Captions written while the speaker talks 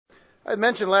I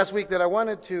mentioned last week that I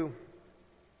wanted to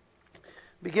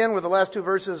begin with the last two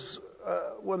verses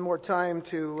one more time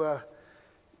to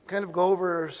kind of go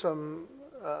over some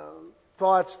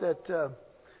thoughts that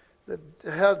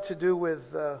had to do with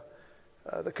the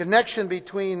connection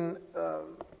between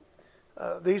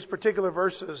these particular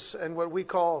verses and what we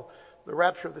call the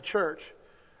rapture of the church.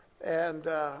 And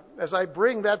as I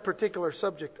bring that particular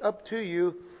subject up to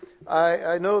you,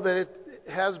 I know that it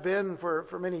has been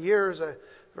for many years a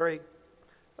very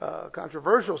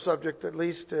controversial subject, at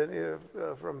least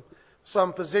from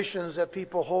some positions that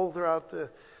people hold throughout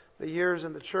the years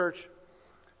in the church.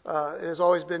 It has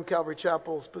always been Calvary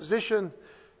Chapel's position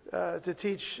to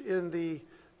teach in the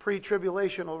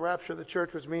pre-tribulational rapture of the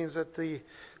church, which means that the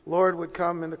Lord would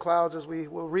come in the clouds, as we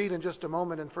will read in just a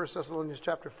moment in 1 Thessalonians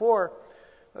chapter 4,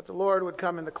 that the Lord would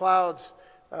come in the clouds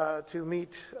to meet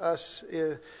us.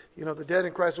 The dead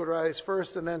in Christ would rise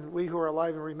first, and then we who are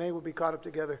alive and remain would be caught up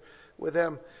together with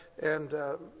them. And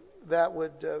that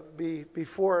would be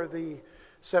before the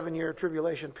 7-year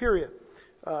tribulation period.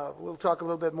 We'll talk a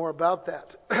little bit more about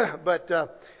that. But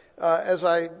as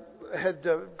I had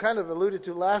kind of alluded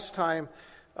to last time,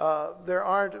 there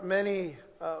aren't many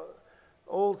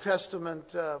Old Testament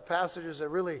passages that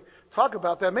really talk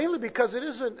about that, mainly because it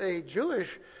isn't a Jewish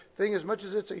thing as much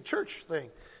as it's a church thing,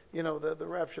 the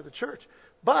rapture of the church.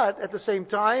 But at the same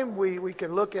time, we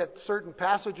can look at certain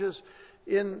passages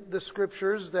in the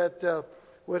Scriptures that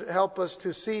would help us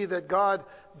to see that God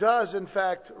does, in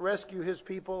fact, rescue His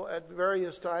people at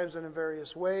various times and in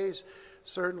various ways.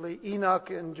 Certainly, Enoch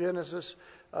in Genesis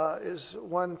is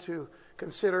one to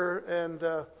consider,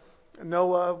 and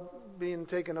Noah being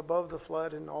taken above the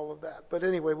flood and all of that. But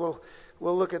anyway, we'll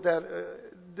look at that.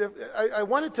 I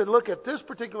wanted to look at this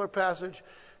particular passage,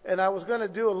 and I was going to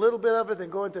do a little bit of it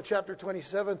and go into chapter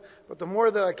 27. But the more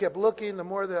that I kept looking, the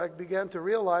more that I began to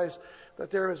realize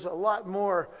that there is a lot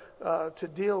more to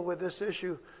deal with this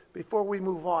issue before we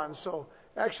move on. So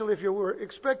actually, if you were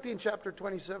expecting chapter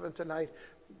 27 tonight,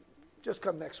 just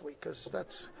come next week, because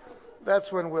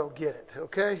that's when we'll get it.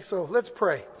 Okay? So let's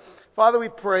pray. Father, we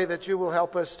pray that you will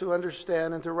help us to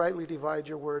understand and to rightly divide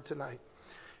your word tonight.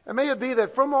 And may it be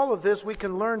that from all of this we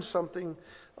can learn something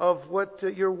of what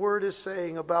your word is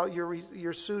saying about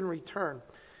your soon return.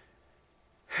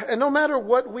 And no matter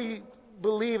what we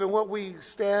believe and what we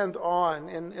stand on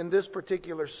in this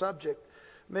particular subject,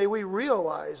 may we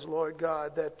realize, Lord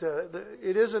God, that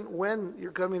it isn't when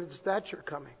you're coming, it's that you're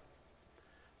coming.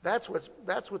 That's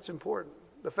what's important.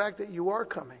 The fact that you are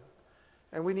coming,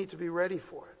 and we need to be ready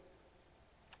for it.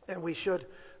 And we should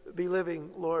be living,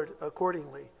 Lord,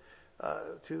 accordingly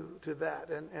to that.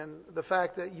 And the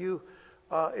fact that you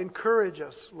encourage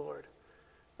us, Lord,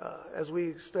 as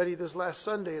we studied this last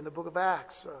Sunday in the book of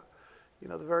Acts,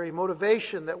 the very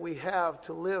motivation that we have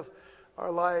to live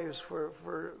our lives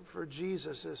for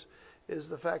Jesus is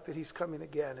the fact that He's coming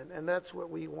again. And that's what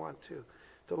we want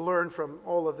to learn from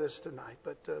all of this tonight.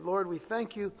 But Lord, we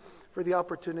thank you for the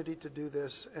opportunity to do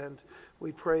this, and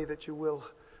we pray that you will,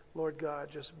 Lord God,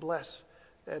 just bless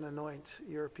and anoint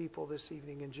your people this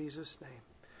evening in Jesus'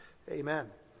 name. Amen.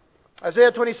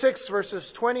 Isaiah 26 verses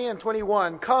 20 and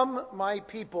 21. Come, my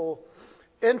people,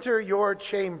 enter your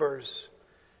chambers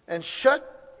and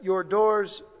shut your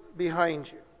doors behind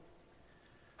you.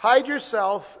 Hide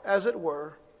yourself, as it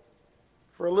were,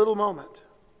 for a little moment,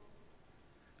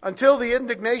 until the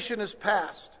indignation is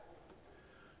past.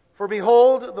 For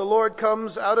behold, the Lord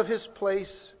comes out of His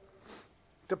place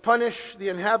to punish the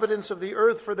inhabitants of the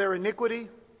earth for their iniquity.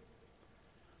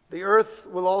 The earth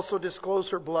will also disclose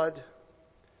her blood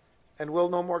and will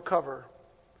no more cover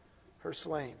her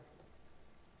slain.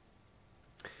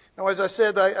 Now, as I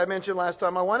said, I mentioned last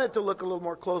time, I wanted to look a little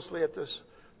more closely at this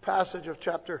passage of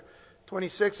chapter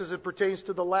 26 as it pertains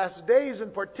to the last days,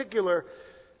 in particular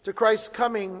to Christ's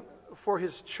coming for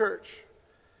His church.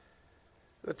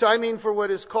 The timing for what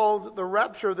is called the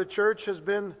rapture of the church has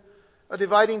been a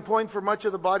dividing point for much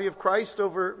of the body of Christ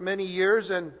over many years,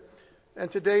 and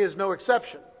today is no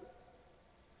exception.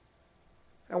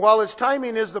 And while its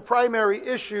timing is the primary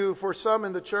issue for some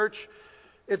in the church,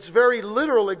 its very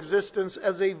literal existence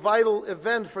as a vital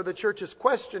event for the church's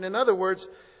question. In other words,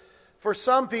 for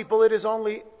some people it is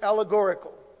only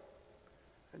allegorical.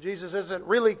 And Jesus isn't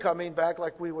really coming back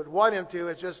like we would want Him to.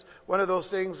 It's just one of those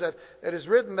things that is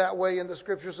written that way in the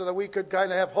Scripture so that we could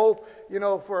kind of have hope,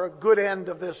 for a good end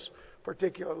of this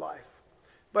particular life.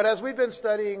 But as we've been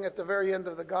studying at the very end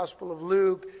of the Gospel of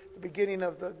Luke, the beginning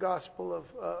of the Gospel of,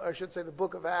 the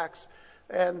book of Acts,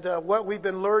 and what we've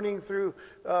been learning through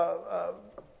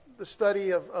the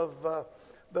study of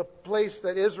the place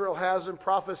that Israel has in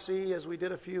prophecy, as we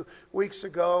did a few weeks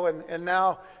ago, and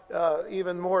now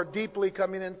even more deeply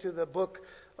coming into the book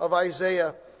of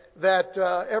Isaiah, that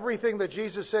everything that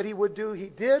Jesus said He would do, He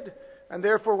did, and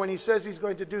therefore when He says He's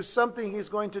going to do something, He's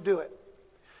going to do it.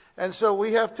 And so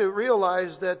we have to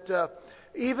realize that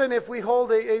even if we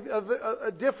hold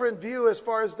a different view as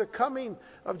far as the coming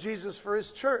of Jesus for His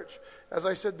church, as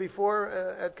I said before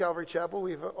at Calvary Chapel,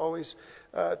 we've always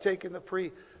taken the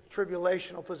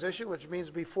pre-tribulational position, which means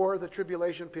before the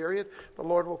tribulation period, the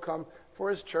Lord will come for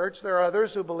His church. There are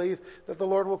others who believe that the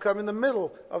Lord will come in the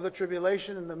middle of the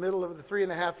tribulation, in the middle of the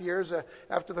 3.5 years.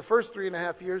 After the first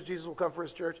 3.5 years, Jesus will come for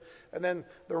His church. And then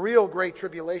the real great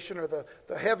tribulation, or the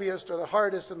heaviest or the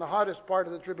hardest and the hottest part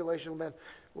of the tribulation then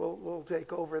will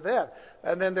take over then.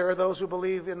 And then there are those who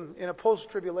believe in a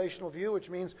post-tribulational view, which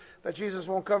means that Jesus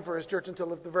won't come for His church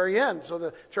until at the very end. So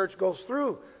the church goes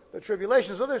through the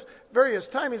tribulation. So there's various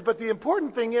timings. But the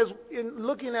important thing is, in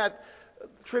looking at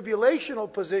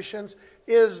tribulational positions,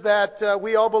 is that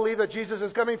we all believe that Jesus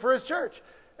is coming for His church,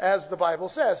 as the Bible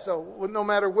says. So no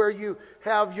matter where you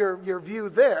have your view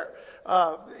there,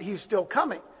 He's still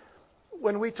coming.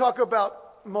 When we talk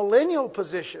about millennial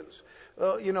positions,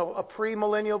 a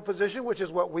premillennial position, which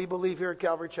is what we believe here at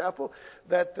Calvary Chapel,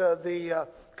 that the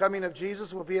coming of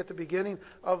Jesus will be at the beginning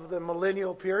of the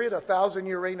millennial period,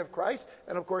 1,000-year reign of Christ,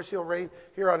 and of course He'll reign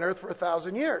here on earth for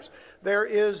 1,000 years. There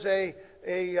is a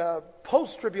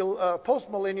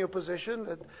post-millennial position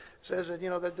that says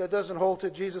that doesn't hold to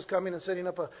Jesus coming and setting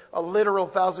up a literal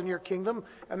 1,000-year kingdom.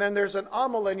 And then there's an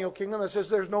amillennial kingdom that says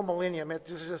there's no millennium. It's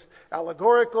just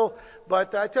allegorical.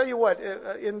 But I tell you what,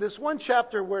 in this one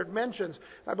chapter where it mentions,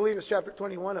 I believe it's chapter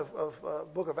 21 of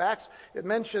Book of Acts, it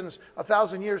mentions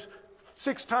 1,000 years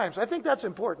 6 times. I think that's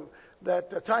important.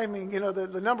 That timing,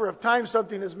 the number of times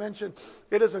something is mentioned,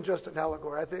 it isn't just an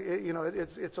allegory. I think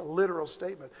it's a literal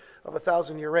statement of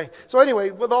 1,000-year reign. So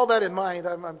anyway, with all that in mind,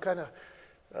 I'm kind of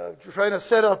trying to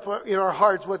set up in our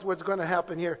hearts what's going to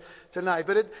happen here tonight.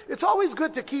 But it's always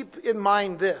good to keep in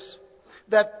mind this,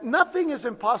 that nothing is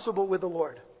impossible with the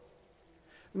Lord.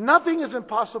 Nothing is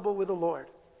impossible with the Lord.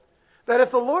 That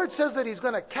if the Lord says that He's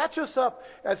going to catch us up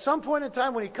at some point in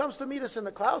time when He comes to meet us in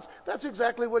the clouds, that's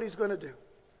exactly what He's going to do.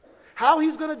 How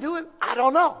He's going to do it, I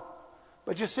don't know.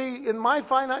 But you see, in my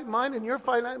finite mind and your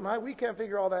finite mind, we can't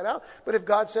figure all that out. But if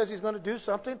God says He's going to do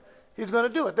something, He's going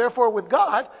to do it. Therefore, with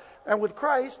God and with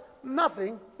Christ,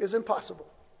 nothing is impossible.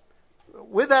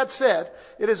 With that said,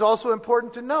 it is also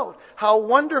important to note how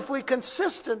wonderfully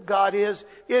consistent God is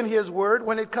in His Word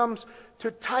when it comes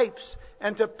to types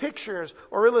and to pictures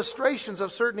or illustrations of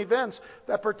certain events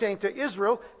that pertain to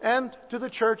Israel and to the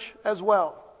church as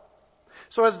well.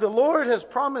 So as the Lord has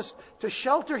promised to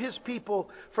shelter His people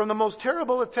from the most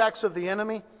terrible attacks of the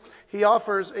enemy, He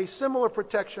offers a similar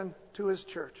protection to His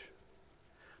church.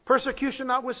 Persecution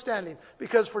notwithstanding,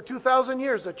 because for 2,000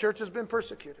 years the church has been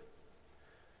persecuted.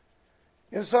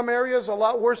 In some areas a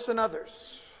lot worse than others.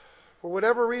 For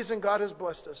whatever reason, God has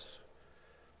blessed us.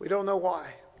 We don't know why,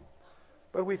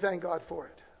 but we thank God for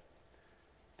it.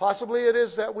 Possibly it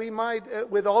is that we might,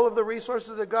 with all of the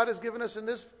resources that God has given us in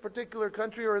this particular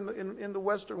country or in the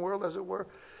Western world, as it were,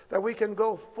 that we can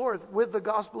go forth with the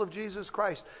gospel of Jesus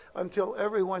Christ until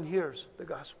everyone hears the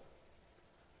gospel.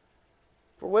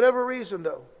 For whatever reason,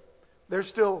 though, there's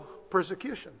still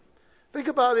persecution. Think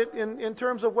about it in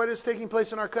terms of what is taking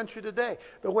place in our country today.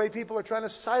 The way people are trying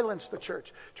to silence the church,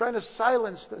 trying to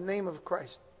silence the name of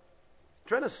Christ,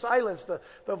 trying to silence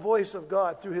the voice of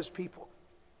God through His people.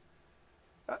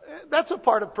 That's a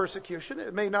part of persecution.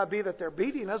 It may not be that they're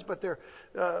beating us, but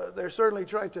they're certainly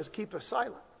trying to keep us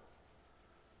silent.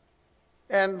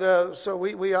 And so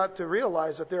we ought to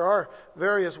realize that there are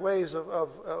various ways of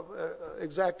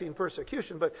exacting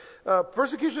persecution. But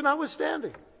persecution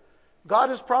notwithstanding, God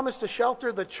has promised to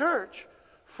shelter the church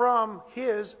from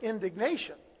His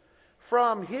indignation,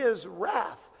 from His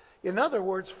wrath. In other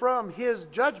words, from His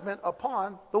judgment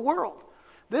upon the world.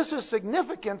 This is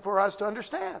significant for us to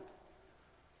understand.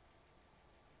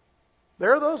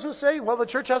 There are those who say, well, the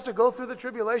church has to go through the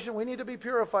tribulation. We need to be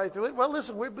purified through it. Well,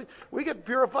 listen, we get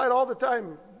purified all the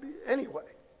time anyway,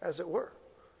 as it were.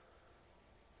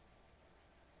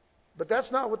 But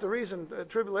that's not what the reason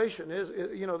tribulation is.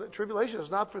 The tribulation is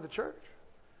not for the church.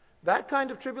 That kind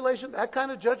of tribulation, that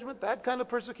kind of judgment, that kind of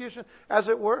persecution, as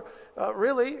it were,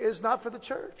 really is not for the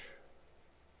church.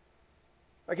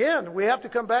 Again, we have to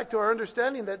come back to our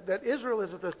understanding that Israel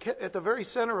is at the very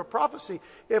center of prophecy.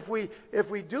 If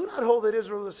we do not hold that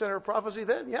Israel is the center of prophecy,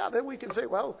 then we can say,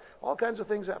 well, all kinds of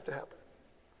things have to happen.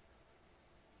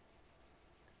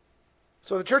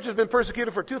 So the church has been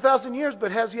persecuted for 2,000 years,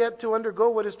 but has yet to undergo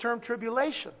what is termed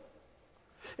tribulation.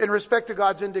 in respect to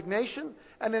God's indignation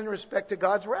and in respect to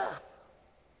God's wrath.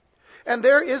 And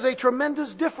there is a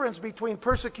tremendous difference between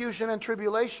persecution and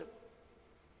tribulation,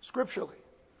 scripturally.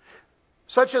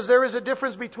 Such as there is a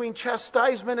difference between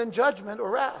chastisement and judgment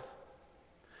or wrath.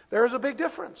 There is a big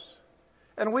difference.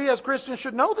 And we as Christians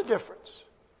should know the difference.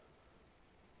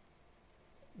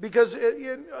 Because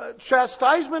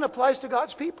chastisement applies to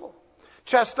God's people.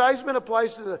 Chastisement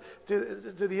applies to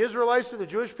the Israelites, to the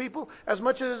Jewish people, as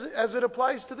much as it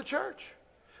applies to the church.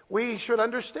 We should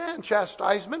understand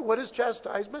chastisement. What is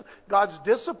chastisement? God's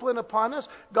discipline upon us.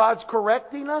 God's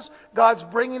correcting us. God's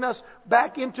bringing us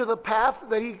back into the path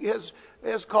that He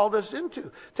has called us into.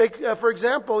 Take, for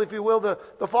example, if you will,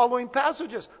 the following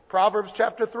passages. Proverbs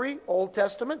chapter 3, Old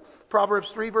Testament. Proverbs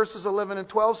 3 verses 11 and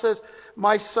 12 says,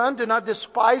 "My son, do not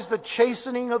despise the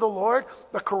chastening of the Lord,"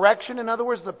 the correction, in other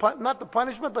words, not the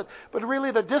punishment, but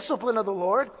really the discipline of the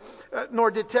Lord, "nor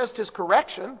detest His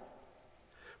correction.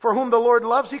 For whom the Lord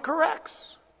loves, He corrects,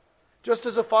 just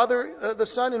as a father the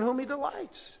son in whom He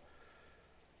delights."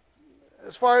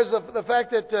 As far as the fact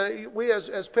that we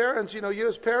as parents, you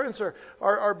as parents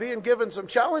are being given some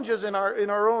challenges in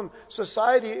our own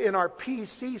society, in our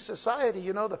PC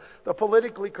society, the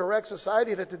politically correct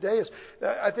society that today is.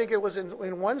 I think it was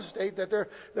in one state that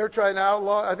they're trying to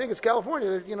outlaw. I think it's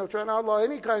California. They're trying to outlaw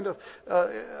any kind of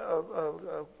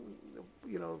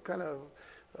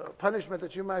punishment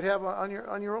that you might have on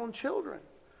your own children.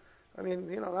 I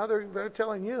mean, now they're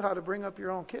telling you how to bring up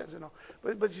your own kids.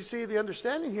 But you see, the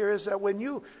understanding here is that when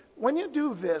you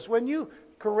do this, when you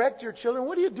correct your children,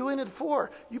 what are you doing it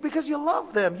for? Because you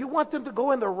love them. You want them to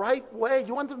go in the right way.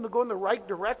 You want them to go in the right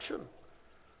direction.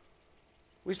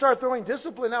 We start throwing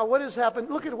discipline out. What has happened?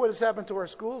 Look at what has happened to our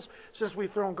schools since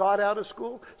we've thrown God out of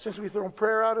school, since we've thrown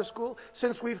prayer out of school,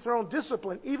 since we've thrown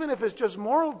discipline. Even if it's just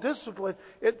moral discipline,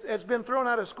 it's been thrown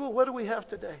out of school. What do we have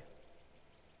today?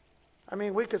 I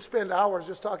mean, we could spend hours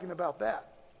just talking about that.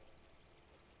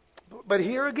 But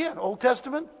here again, Old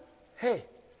Testament, hey,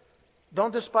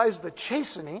 don't despise the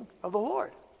chastening of the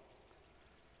Lord.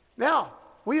 Now,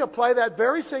 we apply that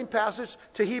very same passage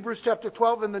to Hebrews chapter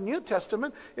 12 in the New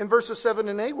Testament in verses 7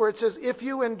 and 8 where it says, "If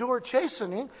you endure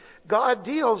chastening, God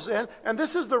deals in," and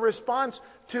this is the response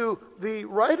to the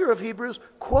writer of Hebrews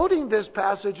quoting this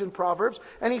passage in Proverbs,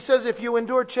 and he says, "If you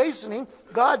endure chastening,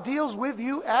 God deals with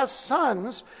you as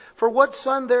sons, for what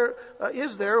son there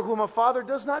is there whom a father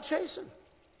does not chasten?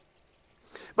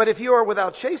 But if you are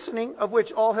without chastening, of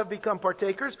which all have become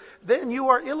partakers, then you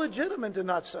are illegitimate and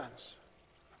not sons."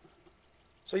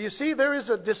 So you see, there is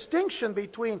a distinction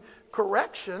between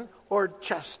correction or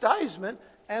chastisement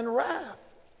and wrath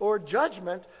or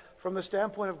judgment from the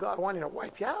standpoint of God wanting to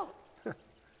wipe you out.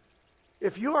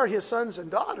 If you are His sons and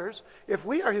daughters, if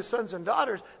we are His sons and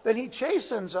daughters, then He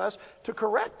chastens us to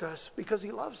correct us because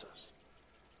He loves us.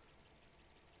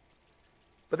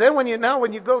 But then when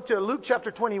you go to Luke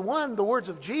chapter 21, the words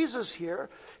of Jesus here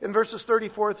in verses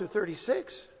 34 through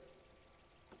 36,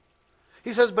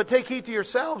 He says, "But take heed to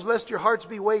yourselves, lest your hearts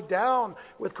be weighed down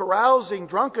with carousing,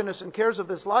 drunkenness, and cares of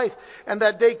this life, and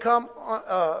that day come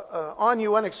on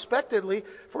you unexpectedly,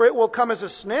 for it will come as a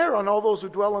snare on all those who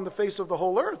dwell on the face of the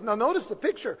whole earth." Now notice the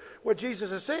picture, what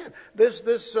Jesus is saying.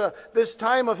 This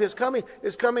time of His coming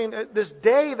is coming, this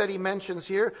day that He mentions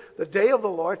here, the day of the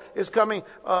Lord, is coming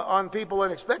on people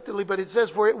unexpectedly, but it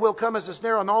says, "For it will come as a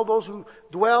snare on all those who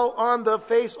dwell on the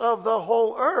face of the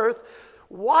whole earth.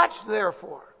 Watch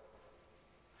therefore,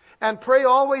 and pray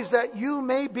always that you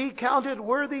may be counted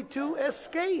worthy to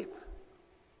escape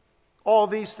all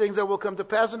these things that will come to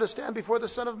pass and to stand before the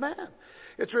Son of Man."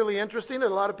 It's really interesting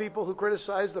that a lot of people who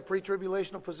criticize the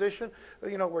pre-tribulational position,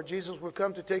 where Jesus would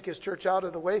come to take His church out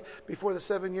of the way before the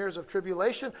 7 years of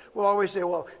tribulation, will always say,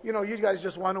 "Well, you guys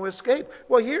just want to escape."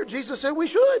 Well, here Jesus said we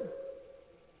should.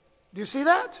 Do you see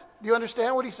that? Do you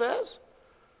understand what He says?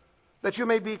 That you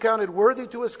may be counted worthy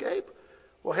to escape.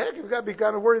 Well, heck, if you've got to be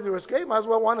kind of worthy to escape, might as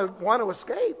well want to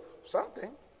escape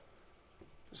something.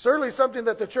 Certainly something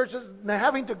that the church is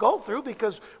having to go through,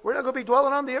 because we're not going to be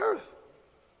dwelling on the earth.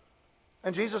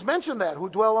 And Jesus mentioned that, who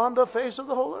dwell on the face of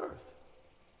the whole earth.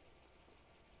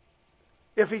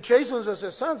 If He chastens us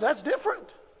as sons, that's different.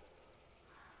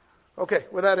 Okay,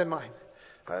 with that in mind.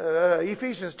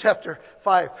 Ephesians chapter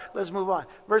 5. Let's move on.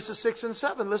 Verses 6 and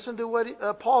 7. Listen to what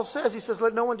Paul says. He says,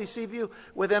 "Let no one deceive you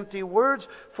with empty words,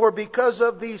 for because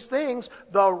of these things,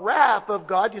 the wrath of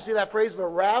God." You see that phrase, the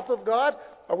wrath of God?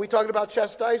 Are we talking about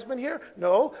chastisement here?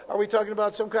 No. Are we talking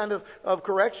about some kind of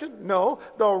correction? No.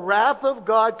 The wrath of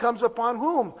God comes upon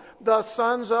whom? The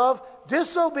sons of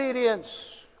disobedience.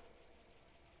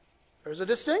 There's a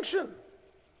distinction.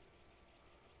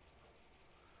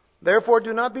 "Therefore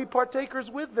do not be partakers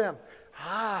with them."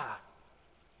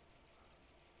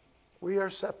 we are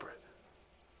separate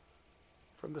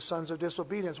from the sons of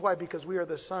disobedience. Why? Because we are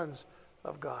the sons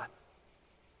of God.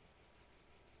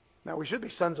 Now, we should be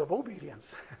sons of obedience.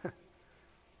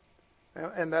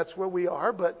 And that's where we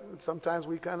are, but sometimes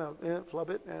we kind of flub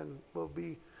it and we'll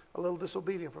be a little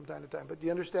disobedient from time to time. But do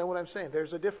you understand what I'm saying?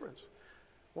 There's a difference.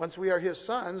 Once we are His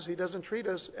sons, He doesn't treat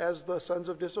us as the sons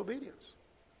of disobedience.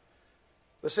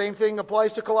 The same thing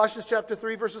applies to Colossians chapter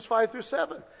 3, verses 5 through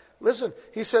 7. Listen,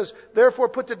 he says, therefore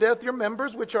put to death your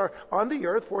members which are on the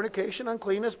earth, fornication,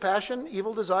 uncleanness, passion,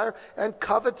 evil desire, and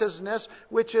covetousness,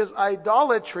 which is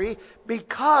idolatry.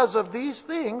 Because of these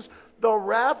things, the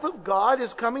wrath of God is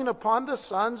coming upon the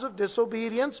sons of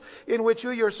disobedience, in which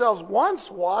you yourselves once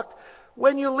walked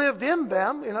when you lived in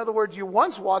them. In other words, you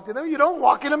once walked in them, you don't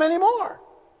walk in them anymore.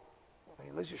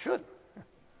 At least you should.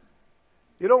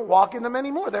 You don't walk in them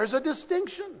anymore. There's a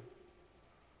distinction.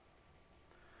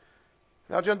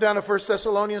 Now jump down to 1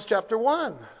 Thessalonians chapter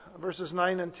 1, verses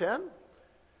 9 and 10.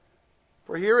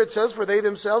 For here it says, for they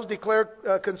themselves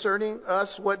declare concerning us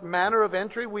what manner of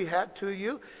entry we had to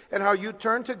you, and how you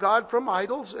turned to God from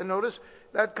idols. And notice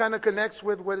that kind of connects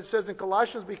with what it says in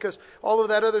Colossians, because all of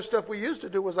that other stuff we used to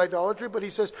do was idolatry. But he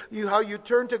says, how you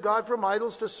turned to God from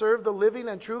idols to serve the living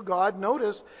and true God,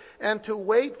 notice, and to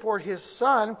wait for His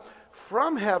Son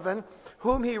from heaven,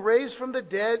 whom He raised from the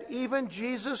dead, even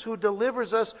Jesus, who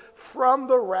delivers us from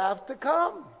the wrath to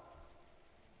come.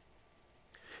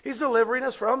 He's delivering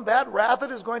us from that wrath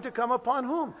that is going to come upon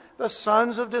whom? The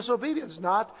sons of disobedience,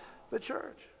 not the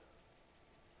church.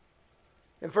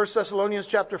 In 1 Thessalonians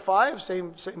chapter 5,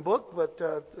 same book, but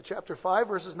chapter 5,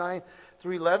 verses 9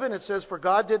 through 11, it says, for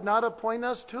God did not appoint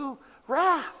us to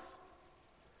wrath.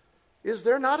 Is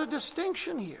there not a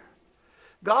distinction here?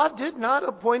 God did not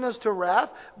appoint us to wrath,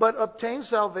 but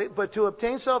to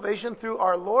obtain salvation through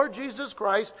our Lord Jesus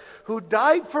Christ, who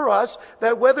died for us,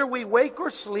 that whether we wake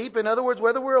or sleep, in other words,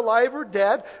 whether we're alive or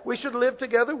dead, we should live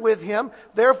together with Him.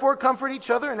 Therefore, comfort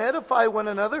each other and edify one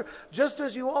another, just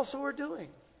as you also are doing.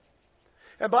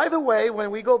 And by the way, when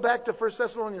we go back to 1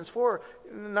 Thessalonians 4,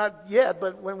 not yet,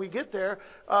 but when we get there,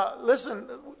 listen,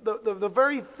 the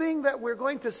very thing that we're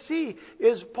going to see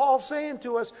is Paul saying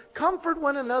to us, comfort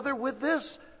one another with this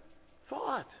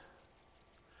thought.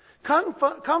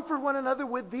 Comfort one another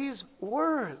with these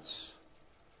words.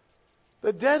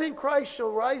 The dead in Christ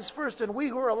shall rise first, and we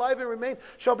who are alive and remain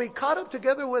shall be caught up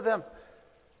together with them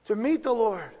to meet the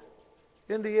Lord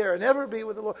in the air and ever be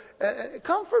with the Lord.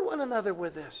 Comfort one another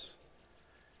with this.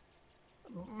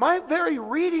 My very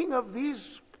reading of these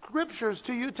scriptures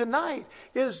to you tonight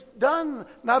is done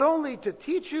not only to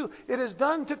teach you, it is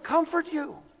done to comfort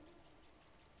you.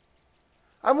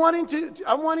 I'm wanting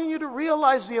you to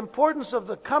realize the importance of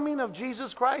the coming of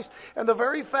Jesus Christ and the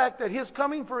very fact that His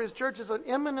coming for His church is an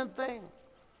imminent thing.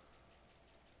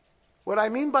 What I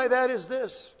mean by that is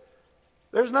this.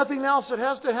 There's nothing else that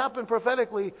has to happen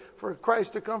prophetically for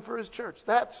Christ to come for His church.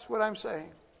 That's what I'm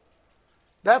saying.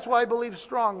 That's why I believe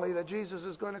strongly that Jesus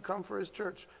is going to come for His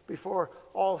church before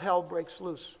all hell breaks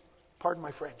loose. Pardon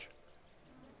my French.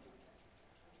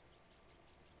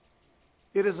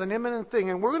 It is an imminent thing,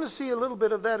 and we're going to see a little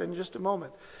bit of that in just a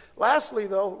moment. Lastly,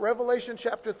 though, Revelation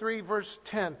chapter 3, verse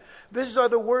 10. These are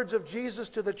the words of Jesus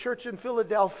to the church in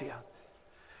Philadelphia.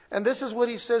 And this is what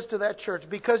He says to that church.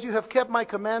 Because you have kept my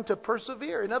command to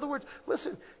persevere. In other words,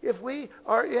 listen, if we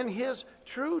are in His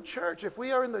true church, if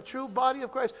we are in the true body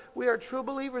of Christ, we are true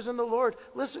believers in the Lord.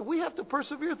 Listen, we have to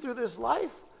persevere through this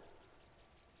life.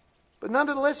 But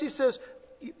nonetheless, He says,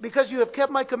 because you have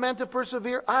kept my command to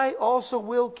persevere, I also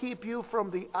will keep you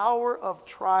from the hour of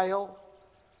trial,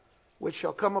 which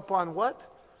shall come upon what?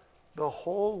 The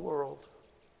whole world,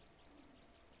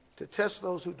 to test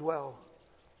those who dwell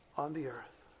on the earth.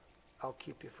 I'll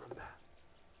keep you from that.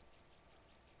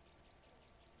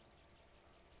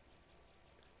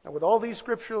 Now, with all these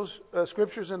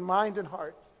scriptures in mind and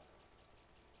heart,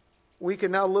 we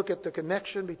can now look at the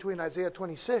connection between Isaiah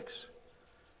 26,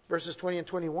 verses 20 and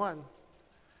 21,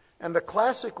 and the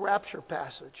classic rapture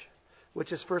passage,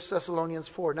 which is 1 Thessalonians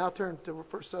 4. Now turn to 1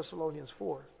 Thessalonians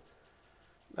 4.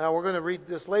 Now, we're going to read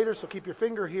this later, so keep your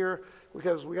finger here,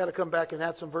 because we got to come back and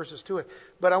add some verses to it.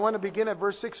 But I want to begin at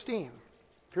verse 16.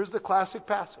 Here's the classic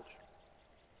passage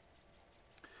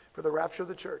for the rapture of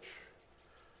the church.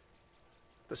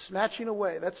 The snatching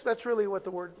away. That's really what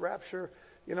the word rapture,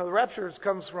 the rapture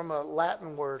comes from a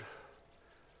Latin word,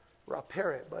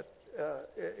 rapere, but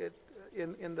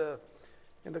in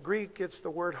the Greek it's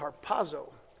the word harpazo.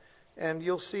 And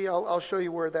you'll see, I'll show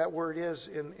you where that word is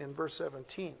in verse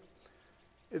 17.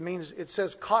 It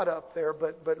says caught up there,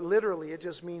 but literally it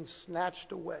just means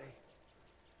snatched away.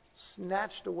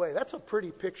 Snatched away. That's a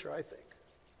pretty picture, I think.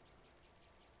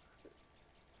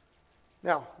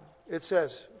 Now, it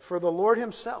says, for the Lord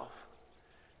Himself.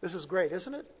 This is great,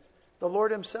 isn't it? The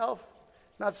Lord Himself,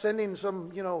 not sending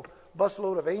some,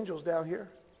 busload of angels down here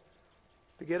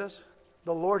to get us.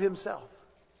 The Lord Himself.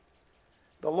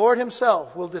 The Lord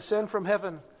Himself will descend from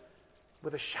heaven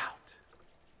with a shout,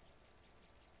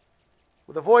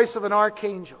 with the voice of an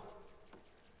archangel,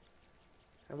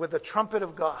 and with the trumpet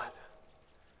of God.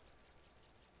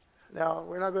 Now,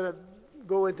 we're not going to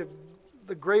go into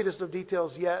the greatest of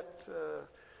details yet,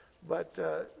 but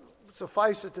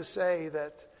suffice it to say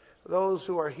that those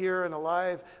who are here and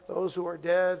alive, those who are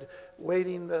dead,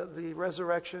 waiting the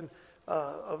resurrection,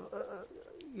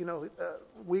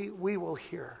 we will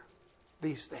hear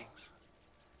these things.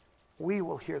 We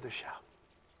will hear the shout.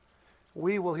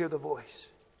 We will hear the voice.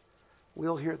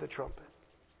 We'll hear the trumpet.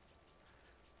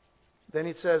 Then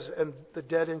it says, and the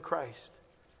dead in Christ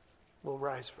will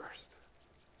rise first.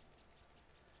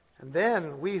 And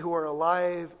then we who are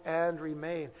alive and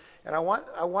remain. And I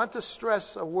want to stress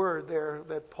a word there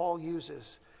that Paul uses.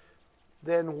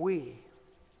 Then we.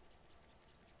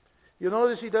 You'll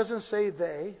notice he doesn't say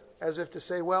they, as if to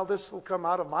say, well, this will come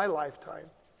out of my lifetime.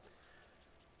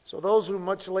 So those who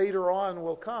much later on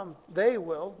will come, they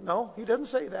will. No, he doesn't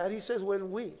say that. He says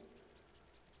when we.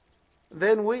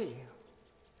 Then we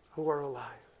who are alive.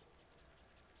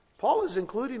 Paul is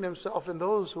including himself in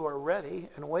those who are ready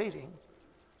and waiting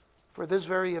for this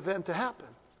very event to happen.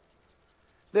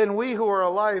 Then we who are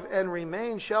alive and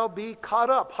remain shall be caught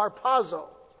up, harpazo,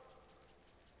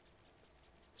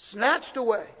 snatched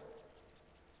away,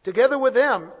 together with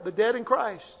them, the dead in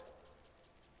Christ,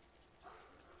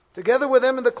 together with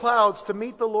them in the clouds to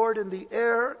meet the Lord in the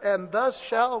air, and thus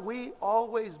shall we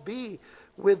always be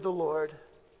with the Lord.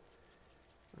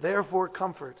 Therefore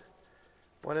comfort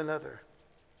one another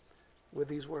with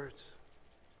these words.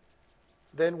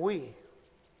 Then we,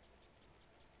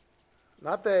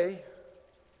 not they,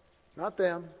 not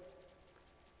them,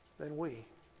 then we.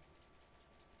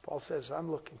 Paul says,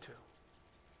 I'm looking to.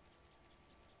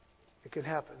 It can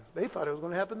happen. They thought it was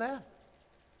going to happen then.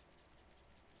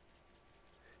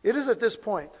 It is at this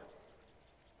point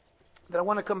that I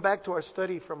want to come back to our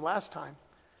study from last time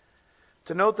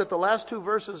to note that the last two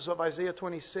verses of Isaiah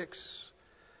 26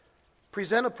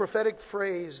 present a prophetic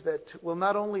phrase that will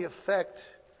not only affect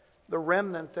the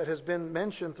remnant that has been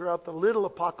mentioned throughout the little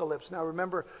apocalypse. Now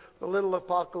remember, the little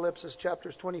apocalypse is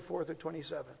chapters 24 through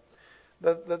 27.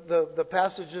 The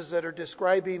passages that are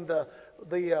describing the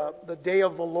day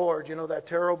of the Lord, that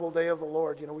terrible day of the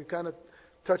Lord. We've kind of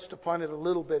touched upon it a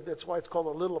little bit. That's why it's called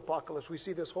a little apocalypse. We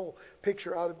see this whole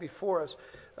picture out before us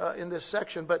in this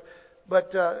section.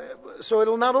 So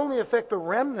it'll not only affect the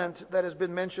remnant that has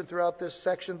been mentioned throughout this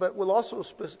section, but will also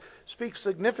speak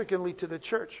significantly to the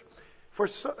church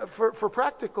for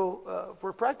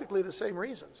practically the same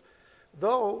reasons.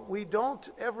 Though we don't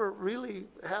ever really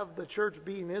have the church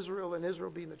being Israel and Israel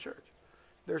being the church.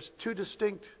 There's two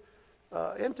distinct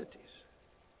entities.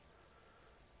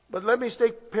 But let me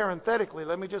state parenthetically,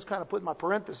 let me just kind of put my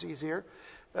parentheses here,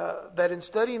 that in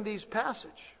studying these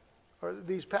passages,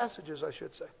 I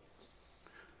should say,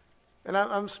 and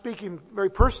I'm speaking very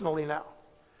personally now,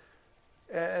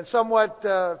 and somewhat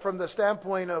from the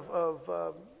standpoint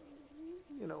of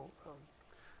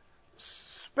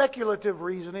speculative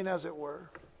reasoning, as it were.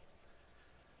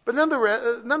 But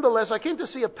nonetheless, I came to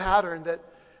see a pattern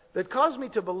that caused me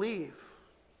to believe,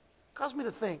 caused me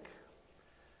to think.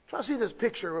 Try to see this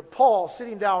picture of Paul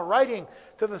sitting down, writing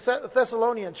to the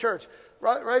Thessalonian church,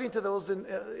 writing to those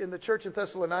in the church in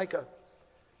Thessalonica.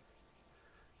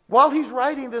 While he's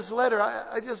writing this letter,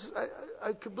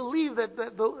 I could believe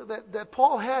that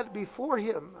Paul had before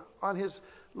him on his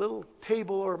little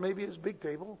table, or maybe his big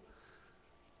table,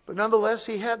 but nonetheless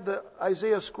he had the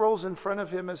Isaiah scrolls in front of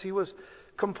him as he was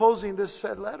composing this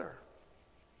said letter.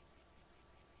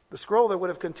 The scroll that would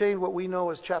have contained what we know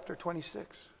as chapter 26.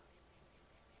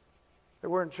 There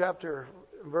weren't chapter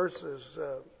verses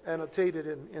annotated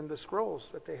in the scrolls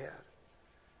that they had.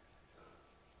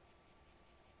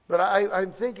 But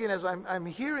I'm thinking as I'm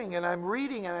hearing and I'm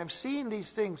reading and I'm seeing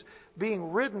these things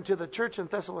being written to the church in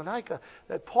Thessalonica,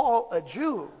 that Paul, a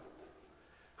Jew,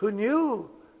 who knew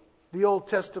the Old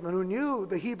Testament, who knew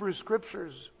the Hebrew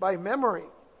Scriptures by memory,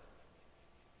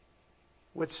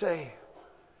 would say,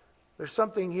 there's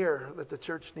something here that the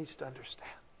church needs to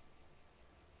understand.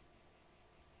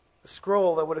 The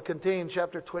scroll that would have contained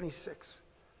chapter 26.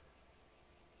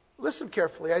 Listen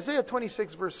carefully. Isaiah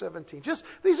 26 verse 17.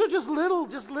 These are just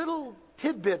little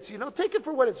tidbits, take it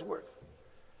for what it's worth.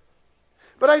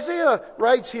 But Isaiah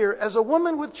writes here, as a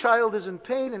woman with child is in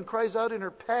pain and cries out in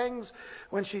her pangs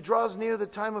when she draws near the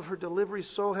time of her delivery,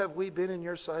 so have we been in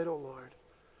your sight, O Lord.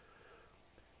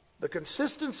 The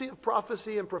consistency of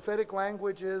prophecy and prophetic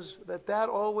language is that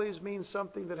always means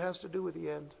something that has to do with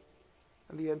the end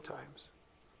and the end times,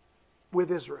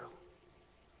 with Israel.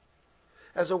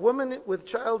 As a woman with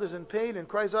child is in pain and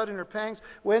cries out in her pangs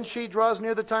when she draws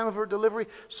near the time of her delivery,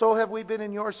 so have we been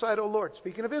in your sight, O Lord.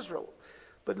 Speaking of Israel.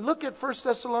 But look at 1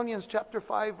 Thessalonians chapter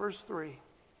 5, verse 3.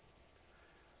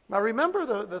 Now remember,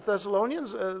 the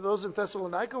Thessalonians, those in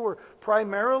Thessalonica, were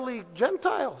primarily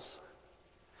Gentiles.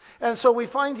 And so we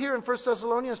find here in 1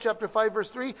 Thessalonians chapter 5, verse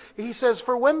 3, he says,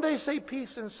 for when they say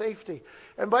peace and safety.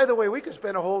 And by the way, we could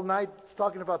spend a whole night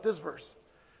talking about this verse.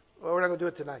 Well, we're not going to do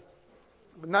it tonight.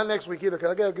 But not next week either,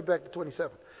 because I've got to get back to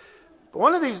 27. But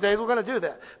one of these days we're going to do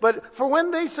that. But for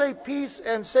when they say peace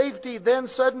and safety, then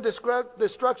sudden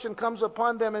destruction comes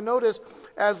upon them. And notice,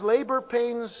 as labor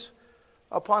pains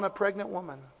upon a pregnant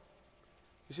woman.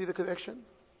 You see the connection?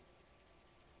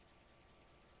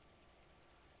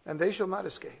 And they shall not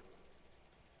escape.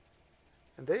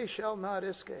 And they shall not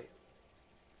escape.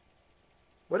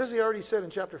 What has he already said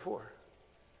in chapter 4?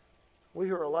 We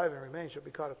who are alive and remain shall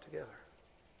be caught up together.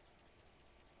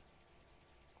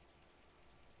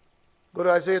 Go to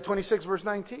Isaiah 26, verse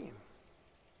 19.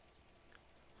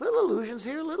 Little allusions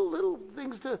here, little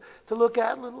things to look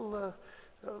at, little,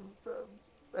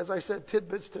 as I said,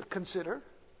 tidbits to consider.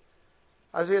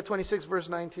 Isaiah 26, verse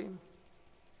 19.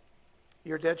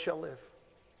 Your dead shall live.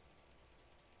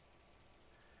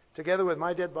 Together with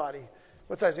my dead body.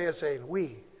 What's Isaiah saying?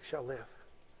 We shall live.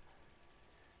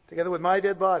 Together with my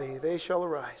dead body, they shall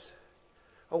arise.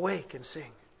 Awake and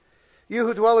sing. You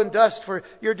who dwell in dust, for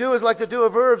your dew is like the dew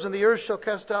of herbs, and the earth shall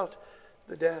cast out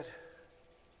the dead.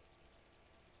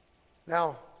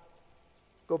 Now,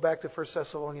 go back to 1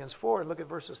 Thessalonians 4 and look at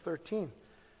verses 13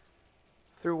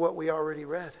 through what we already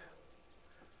read.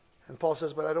 And Paul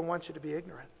says, but I don't want you to be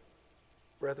ignorant,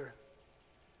 brethren,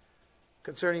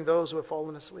 concerning those who have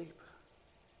fallen asleep.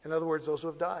 In other words, those who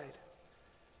have died.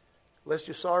 Lest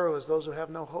you sorrow as those who have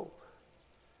no hope.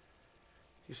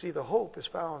 You see, the hope is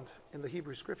found in the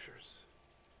Hebrew Scriptures.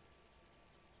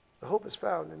 The hope is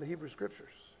found in the Hebrew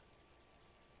Scriptures.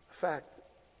 The fact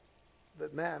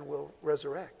that man will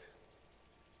resurrect.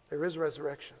 There is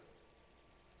resurrection.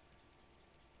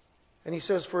 And he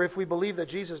says, for if we believe that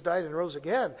Jesus died and rose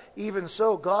again, even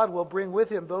so God will bring with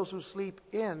him those who sleep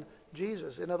in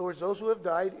Jesus. In other words, those who have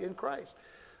died in Christ.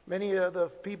 Many of the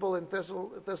people in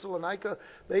Thessalonica,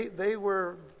 they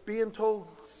were being told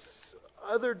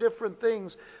other different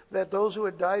things, that those who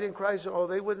had died in Christ,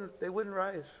 they wouldn't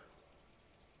rise.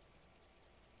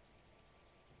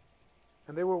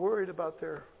 And they were worried about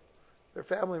their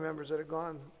family members that had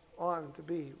gone on to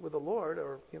be with the Lord,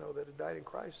 or that had died in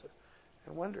Christ,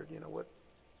 and wondered,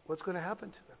 what's going to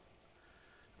happen to them.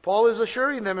 Paul is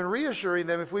assuring them and reassuring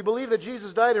them, if we believe that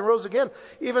Jesus died and rose again,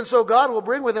 even so God will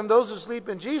bring with him those who sleep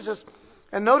in Jesus.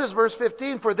 And notice verse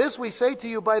 15, for this we say to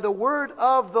you by the word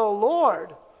of the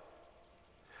Lord,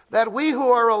 that we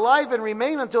who are alive and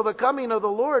remain until the coming of the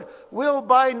Lord will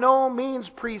by no means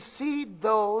precede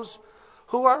those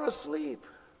who are asleep.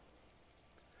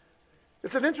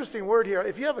 It's an interesting word here.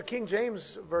 If you have a King James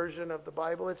version of the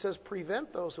Bible, it says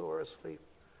prevent those who are asleep.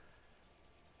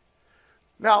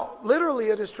 Now, literally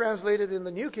it is translated in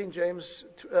the New King James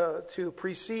to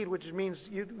precede, which means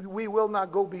we will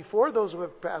not go before those who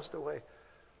have passed away.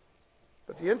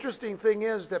 But the interesting thing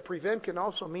is that prevent can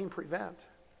also mean prevent.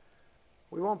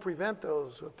 We won't prevent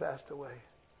those who have passed away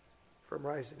from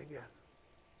rising again.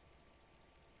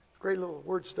 It's a great little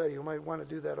word study. You might want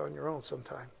to do that on your own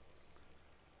sometime.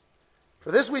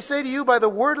 For this we say to you by the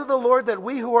word of the Lord, that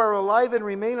we who are alive and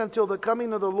remain until the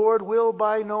coming of the Lord will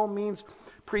by no means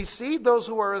precede those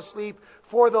who are asleep.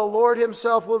 For the Lord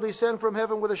himself will descend from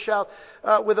heaven with a shout,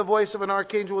 with the voice of an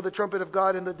archangel, with the trumpet of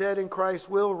God, and the dead in Christ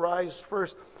will rise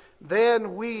first.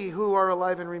 Then we who are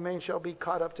alive and remain shall be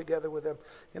caught up together with them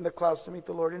in the clouds to meet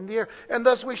the Lord in the air. And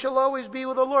thus we shall always be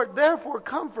with the Lord. Therefore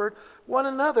comfort one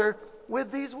another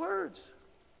with these words.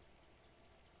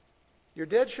 Your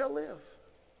dead shall live.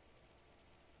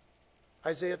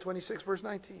 Isaiah 26 verse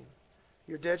 19.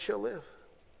 Your dead shall live.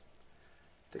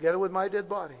 Together with my dead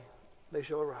body, they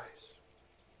shall arise.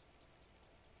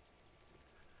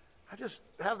 I just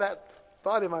have that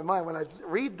thought in my mind. When I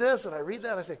read this and I read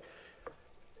that, I say,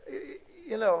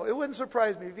 it wouldn't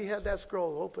surprise me if he had that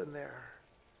scroll open there.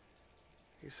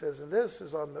 He says, and this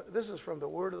is from the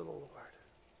word of the Lord.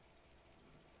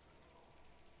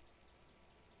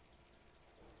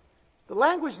 The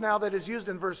language now that is used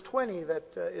in verse 20 that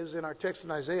is in our text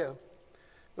in Isaiah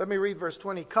Let me read verse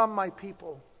 20. Come, my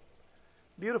people.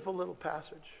 Beautiful little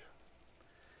passage.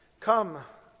 Come,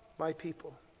 my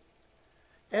people.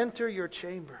 Enter your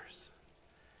chambers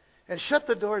and shut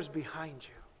the doors behind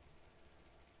you.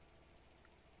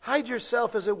 Hide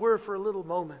yourself, as it were, for a little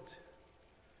moment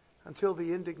until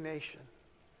the indignation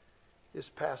is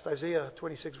past. Isaiah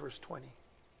 26, verse 20.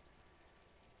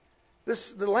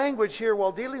 The language here,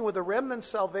 while dealing with the remnant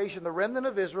salvation, the remnant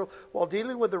of Israel, while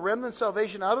dealing with the remnant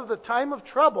salvation out of the time of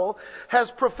trouble,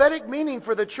 has prophetic meaning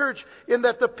for the church in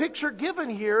that the picture given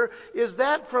here is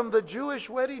that from the Jewish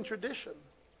wedding tradition.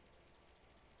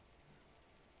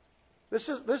 This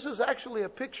is actually a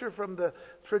picture from the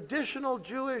traditional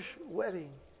Jewish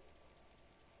wedding.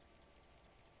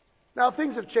 Now,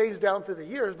 things have changed down through the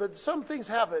years, but some things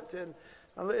haven't. And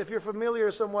if you're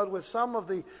familiar somewhat with some of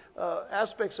the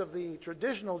aspects of the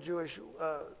traditional Jewish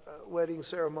wedding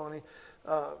ceremony,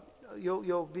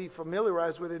 you'll be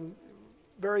familiarized with it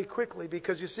very quickly,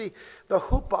 because you see the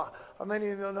huppah. How many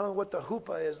of you know what the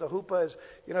huppah is? The huppah is,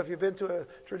 if you've been to a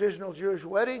traditional Jewish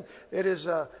wedding, it is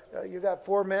you got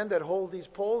four men that hold these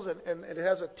poles, and it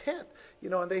has a tent,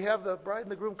 and they have the bride and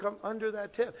the groom come under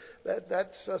that tent.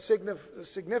 That's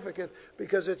significant,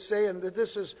 because it's saying that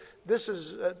this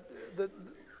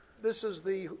is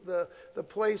the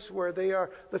place where they are,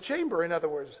 the chamber, in other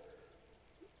words.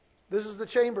 This is the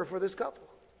chamber for this couple.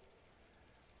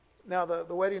 Now,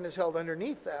 the wedding is held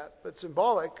underneath that, but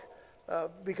symbolic,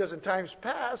 because in times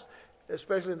past,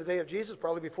 especially in the day of Jesus,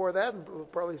 probably before that, and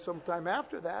probably sometime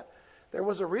after that, there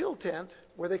was a real tent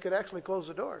where they could actually close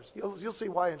the doors. You'll see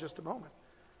why in just a moment.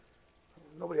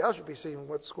 Nobody else should be seeing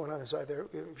what's going on inside there,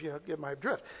 if you get my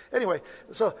drift. Anyway,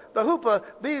 so the huppah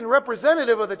being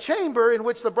representative of the chamber in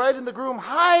which the bride and the groom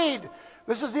hide.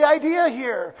 This is the idea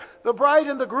here. The bride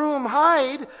and the groom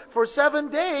hide for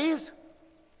 7 days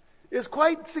is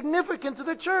quite significant to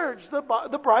the church,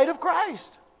 the bride of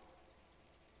Christ.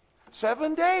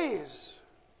 7 days.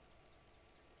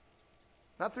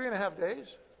 Not 3.5 days.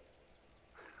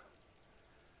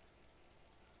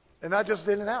 And not just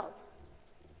in and out.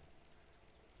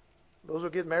 Those who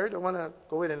get married don't want to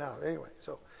go in and out anyway.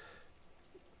 So,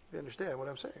 you understand what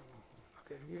I'm saying.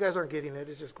 Okay, you guys aren't getting it.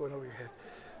 It's just going over your head.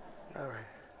 All right.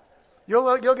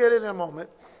 You'll get it in a moment.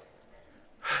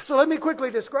 So let me quickly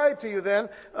describe to you then,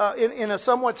 in a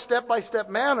somewhat step-by-step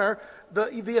manner,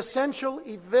 the essential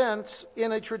events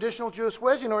in a traditional Jewish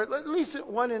wedding, or at least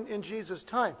one in Jesus'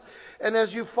 time. And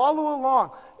as you follow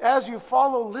along,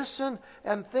 listen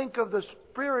and think of the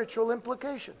spiritual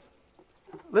implications.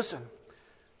 Listen.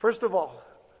 First of all,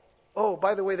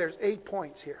 by the way, there's 8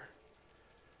 points here.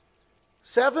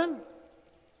 7,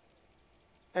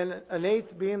 and an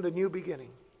 8th being the new beginning.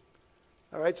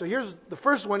 All right, so here's the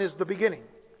first one is the beginning.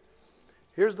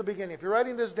 Here's the beginning. If you're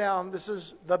writing this down, this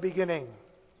is the beginning.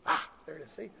 There it is.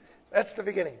 See? That's the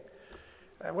beginning.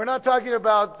 And we're not talking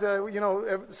about,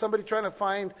 somebody trying to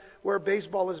find where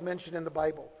baseball is mentioned in the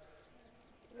Bible.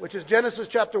 Which is Genesis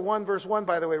chapter 1, verse 1,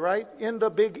 by the way, right? In the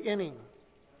big inning.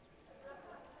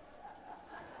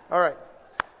 All right.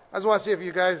 I just want to see if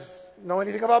you guys know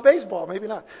anything about baseball. Maybe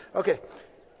not. Okay.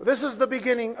 This is the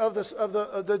beginning of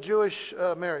the Jewish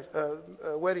marriage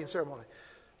wedding ceremony.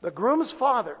 The groom's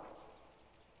father.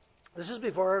 This is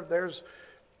before there's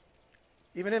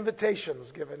even invitations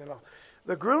given and all.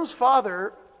 The groom's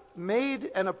father made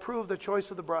and approved the choice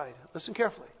of the bride. Listen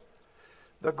carefully.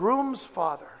 The groom's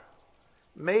father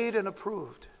made and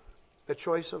approved the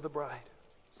choice of the bride.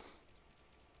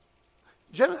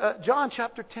 John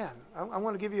chapter 10. I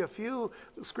want to give you a few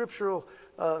scriptural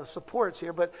supports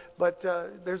here, but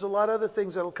there's a lot of other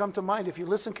things that will come to mind if you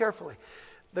listen carefully.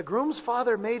 The groom's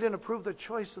father made and approved the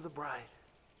choice of the bride.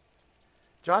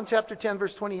 John chapter 10,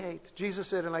 verse 28. Jesus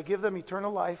said, "And I give them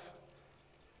eternal life,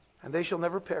 and they shall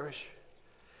never perish.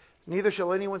 Neither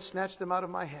shall anyone snatch them out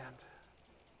of my hand."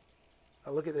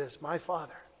 Now look at this. My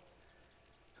Father,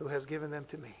 who has given them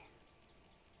to me.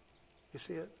 You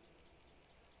see it?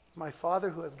 My Father,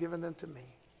 who has given them to me,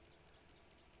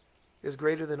 is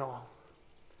greater than all,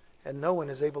 and no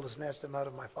one is able to snatch them out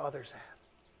of my Father's hand.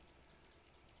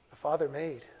 The Father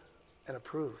made and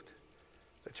approved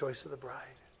the choice of the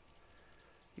bride.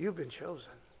 You've been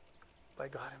chosen by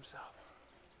God Himself.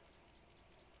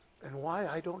 And why,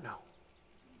 I don't know.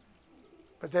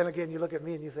 But then again, you look at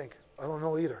me and you think, I don't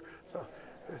know either. So,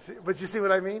 but you see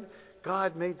what I mean?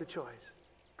 God made the choice.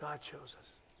 God chose us.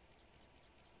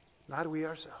 Not we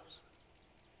ourselves.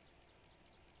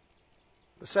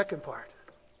 The second part,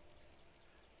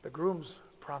 the groom's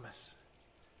promise.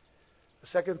 The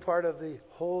second part of the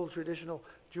whole traditional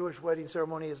Jewish wedding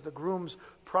ceremony is the groom's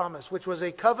promise, which was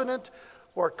a covenant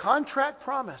or contract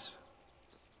promise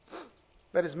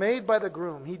that is made by the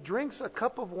groom. He drinks a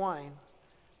cup of wine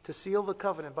to seal the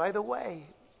covenant. By the way,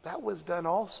 that was done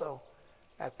also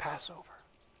at Passover.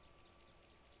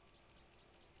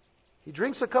 He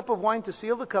drinks a cup of wine to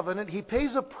seal the covenant. He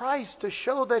pays a price to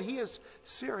show that he is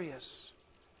serious.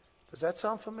 Does that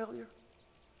sound familiar?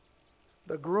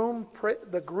 The groom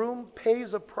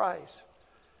pays a price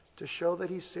to show that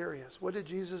he's serious. What did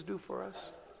Jesus do for us?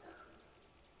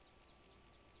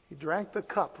 He drank the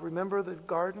cup. Remember the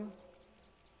garden?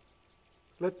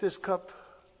 Let this cup,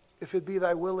 if it be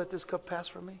thy will, let this cup pass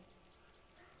from me.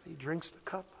 He drinks the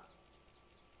cup.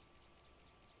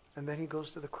 And then he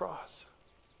goes to the cross.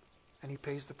 And he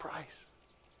pays the price.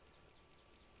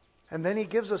 And then he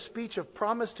gives a speech of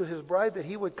promise to his bride that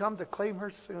he would come to claim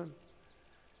her soon.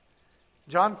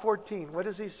 John 14, what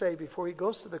does he say before he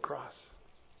goes to the cross?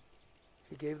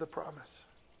 He gave the promise.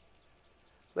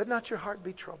 Let not your heart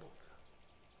be troubled.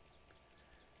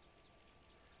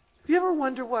 Have you ever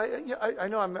wondered why? I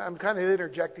know I'm kind of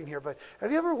interjecting here, but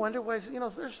have you ever wondered why?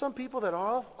 There's some people that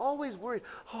are always worried.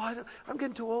 Oh, I'm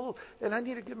getting too old, and I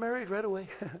need to get married right away.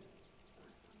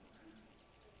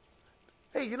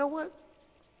 Hey, you know what?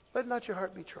 Let not your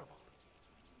heart be troubled.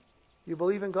 You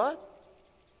believe in God?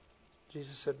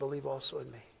 Jesus said, believe also in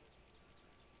me.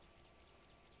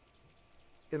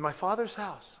 In my Father's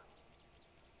house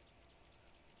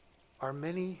are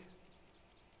many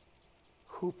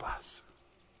hupas.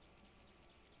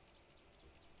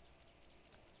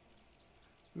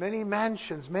 Many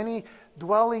mansions, many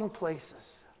dwelling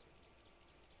places.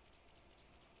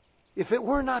 If it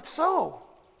were not so,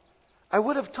 I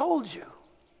would have told you.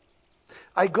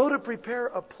 I go to prepare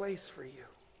a place for you.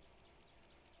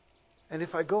 And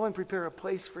if I go and prepare a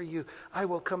place for you, I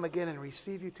will come again and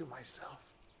receive you to myself.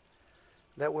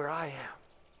 That where I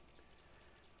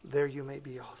am, there you may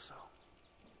be also.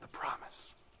 The promise.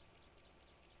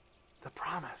 The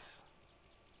promise.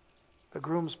 The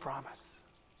groom's promise.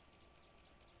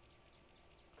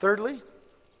 Thirdly,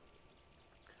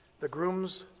 the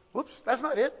groom's... Whoops, that's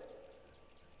not it.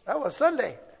 That was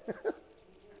Sunday.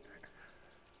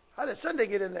 How did Sunday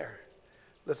get in there?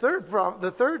 The third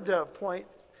point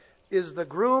is the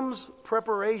groom's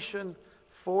preparation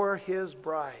for his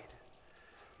bride.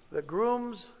 The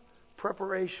groom's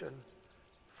preparation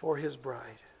for his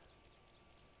bride.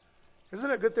 Isn't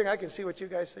it a good thing I can see what you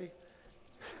guys see?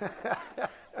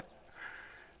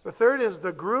 The third is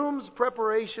the groom's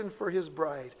preparation for his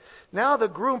bride. Now the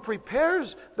groom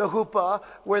prepares the huppah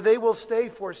where they will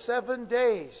stay for 7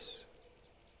 days.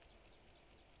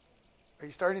 Are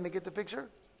you starting to get the picture?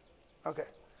 Okay.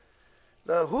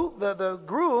 The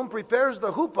groom prepares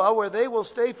the huppah where they will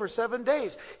stay for 7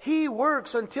 days. He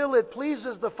works until it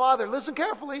pleases the Father. Listen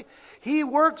carefully. He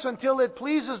works until it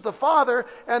pleases the Father,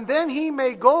 and then he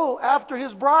may go after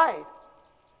his bride.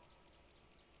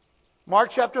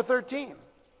 Mark chapter 13.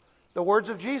 The words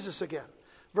of Jesus again.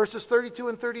 Verses 32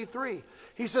 and 33.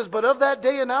 He says, but of that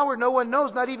day and hour no one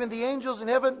knows, not even the angels in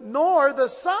heaven, nor the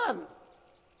Son.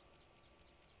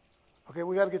 Okay,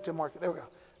 we got to get to Mark. There we go.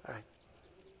 All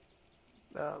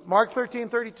right. Mark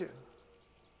 13:32.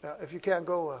 If you can't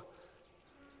go.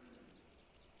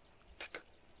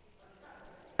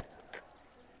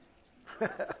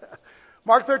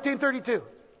 Mark 13:32.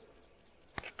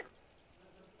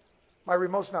 My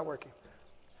remote's not working.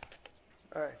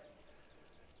 All right.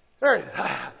 There it is.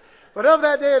 But of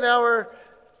that day and hour,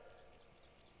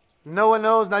 no one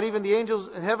knows, not even the angels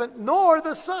in heaven, nor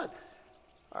the Son.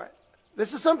 All right.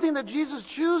 This is something that Jesus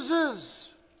chooses.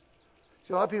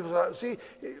 See, a lot of people say,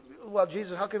 well,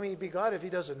 Jesus, how can he be God if he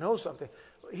doesn't know something?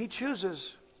 He chooses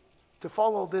to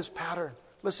follow this pattern.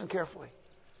 Listen carefully.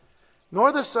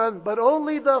 Nor the Son, but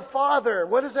only the Father.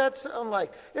 What does that sound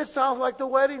like? It sounds like the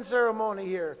wedding ceremony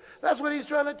here. That's what he's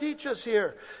trying to teach us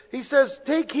here. He says,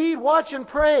 take heed, watch and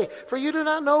pray, for you do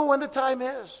not know when the time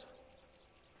is.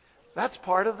 That's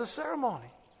part of the ceremony.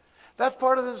 That's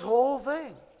part of this whole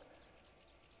thing.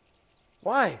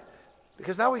 Why?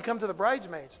 Because now we come to the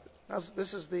bridesmaids. Now,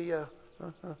 this is the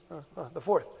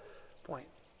fourth point.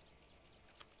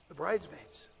 The bridesmaids.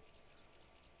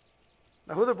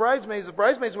 Now, who are the bridesmaids? The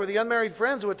bridesmaids were the unmarried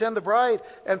friends who attend the bride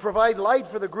and provide light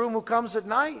for the groom who comes at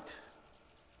night.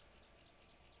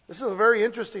 This is a very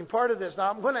interesting part of this.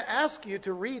 Now, I'm going to ask you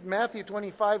to read Matthew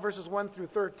 25, verses 1 through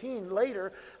 13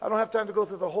 later. I don't have time to go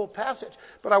through the whole passage,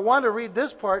 but I want to read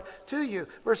this part to you.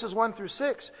 Verses 1 through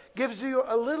 6 gives you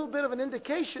a little bit of an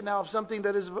indication now of something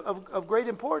that is of great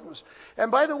importance.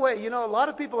 And by the way, a lot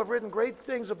of people have written great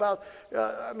things about,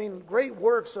 great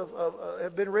works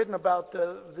have been written about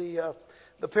the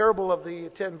parable of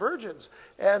the 10 virgins.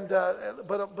 And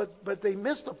but they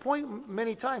missed the point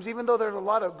many times, even though there's a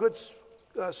lot of good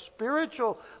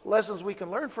spiritual lessons we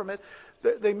can learn from it,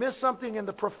 they miss something in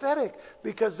the prophetic,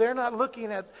 because they're not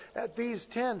looking at these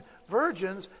 10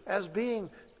 virgins as being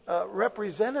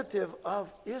representative of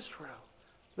Israel.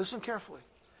 Listen carefully.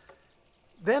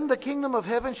 Then the kingdom of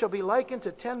heaven shall be likened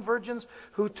to 10 virgins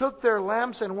who took their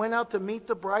lamps and went out to meet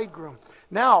the bridegroom.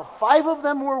 Now, 5 of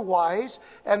them were wise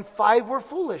and 5 were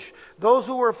foolish. Those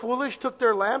who were foolish took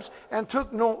their lamps and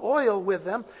took no oil with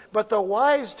them, but the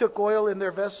wise took oil in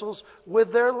their vessels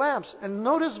with their lamps. And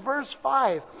notice verse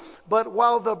 5. But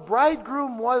while the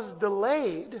bridegroom was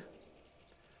delayed,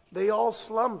 they all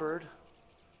slumbered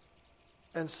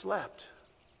and slept.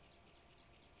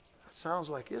 That sounds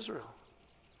like Israel.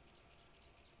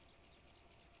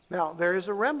 Now, there is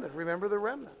a remnant. Remember the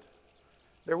remnant.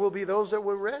 There will be those that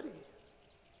were ready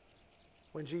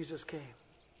when Jesus came,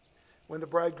 when the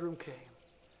bridegroom came.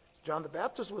 John the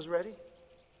Baptist was ready.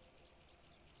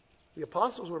 The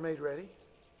apostles were made ready.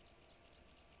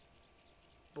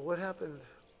 But what happened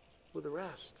with the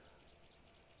rest?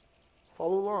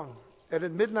 Follow along. And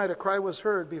at midnight a cry was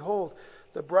heard, "Behold,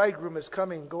 the bridegroom is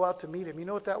coming. Go out to meet him." You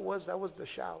know what that was? That was the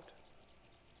shout.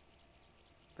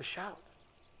 The shout.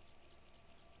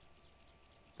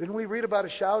 Didn't we read about a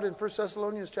shout in 1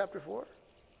 Thessalonians chapter 4?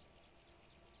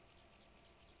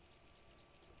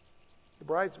 The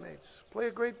bridesmaids play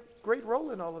a great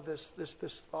role in all of this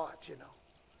thought, you know.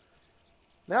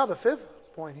 Now the 5th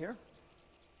point here.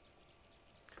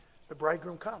 The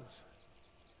bridegroom comes.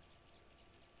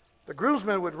 The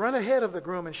groomsmen would run ahead of the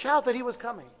groom and shout that he was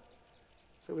coming.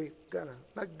 So we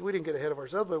didn't get ahead of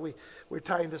ourselves, but we're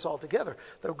tying this all together.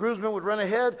 The groomsmen would run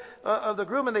ahead of the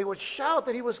groom and they would shout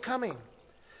that he was coming.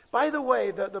 By the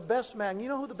way, the best man, you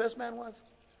know who the best man was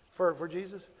for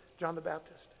Jesus? John the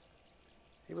Baptist.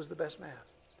 He was the best man.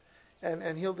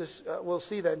 And we'll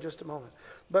see that in just a moment.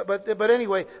 But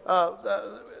anyway,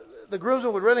 the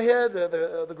groomsmen would run ahead,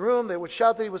 the groom, they would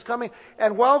shout that he was coming.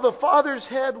 And while the father's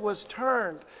head was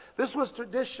turned, this was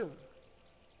tradition.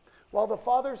 While the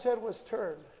father's head was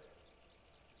turned,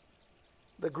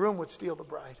 the groom would steal the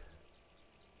bride.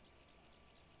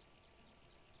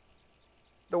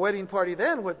 The wedding party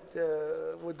then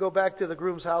would go back to the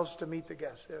groom's house to meet the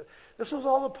guests. This was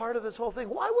all a part of this whole thing.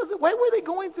 Why were they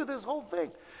going through this whole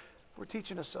thing? We're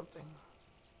teaching us something.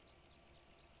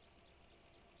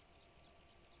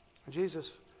 Jesus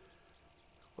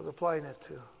was applying it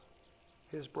to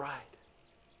His bride.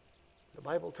 The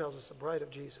Bible tells us the bride of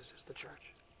Jesus is the church.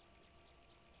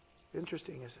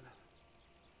 Interesting, isn't it?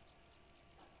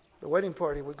 The wedding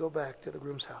party would go back to the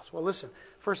groom's house. Well, listen,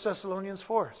 1 Thessalonians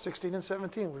 4, 16 and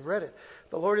 17, we read it.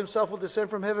 The Lord Himself will descend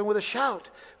from heaven with a shout,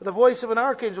 with the voice of an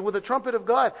archangel, with the trumpet of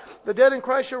God. The dead in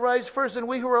Christ shall rise first, and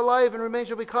we who are alive and remain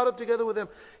shall be caught up together with them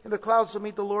in the clouds to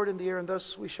meet the Lord in the air, and thus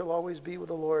we shall always be with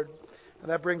the Lord.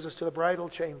 And that brings us to the bridal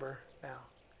chamber now,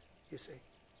 you see.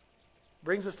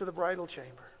 Brings us to the bridal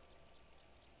chamber.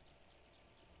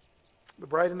 The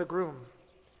bride and the groom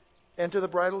enter the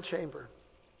bridal chamber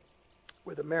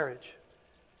where the marriage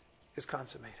is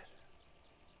consummated.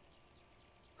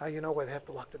 Now you know why they have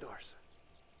to lock the doors.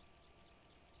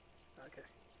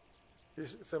 Okay.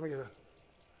 Some of you.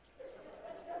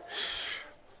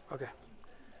 Okay.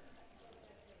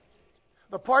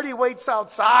 The party waits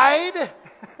outside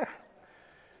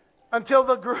until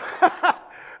the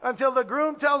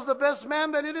groom tells the best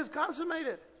man that it is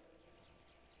consummated.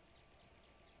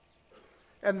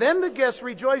 And then the guests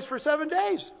rejoice for 7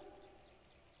 days.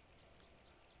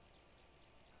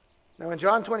 Now in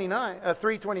John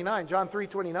 3:29, John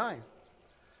 3:29,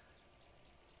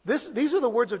 these are the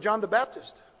words of John the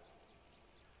Baptist.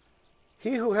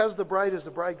 He who has the bride is the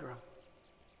bridegroom.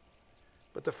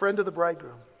 But the friend of the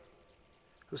bridegroom,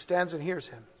 who stands and hears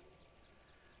him,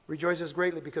 rejoices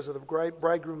greatly because of the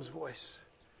bridegroom's voice.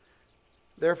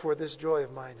 Therefore this joy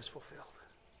of mine is fulfilled.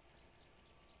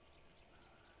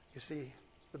 You see,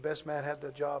 the best man had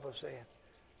the job of saying,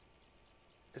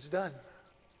 it's done.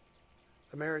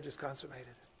 The marriage is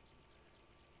consummated.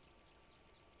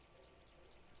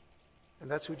 And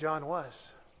that's who John was.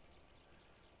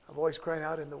 A voice crying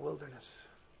out in the wilderness.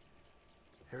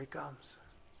 Here He comes.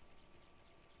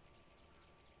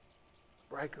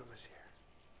 The bridegroom is here.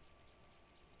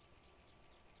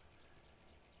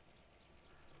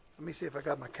 Let me see if I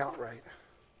got my count right.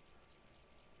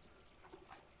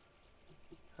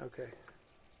 Okay.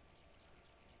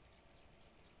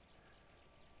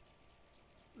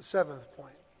 The 7th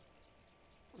point,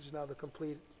 which is now the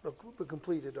completed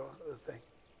thing.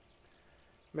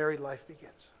 Married life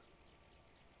begins.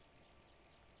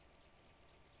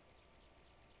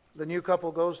 The new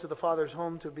couple goes to the father's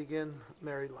home to begin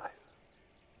married life.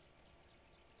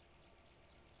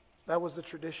 That was the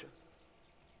tradition.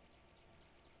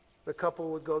 the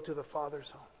couple would go to the Father's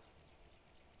home.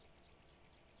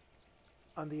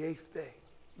 On the 8th day.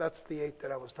 That's the 8th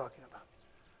that I was talking about.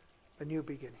 A new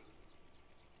beginning.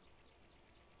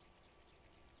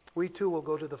 We too will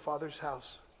go to the Father's house.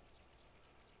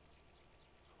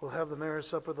 We'll have the marriage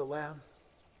supper of the Lamb.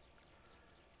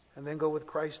 And then go with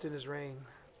Christ in His reign.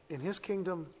 In His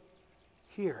kingdom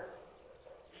here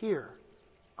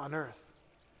on earth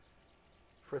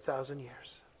for 1,000 years.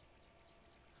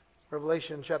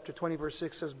 Revelation chapter 20 verse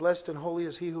 6 says, Blessed and holy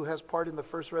is he who has part in the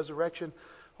first resurrection.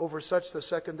 Over such the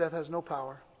second death has no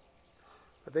power.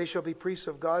 But they shall be priests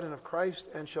of God and of Christ,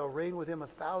 and shall reign with Him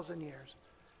 1,000 years.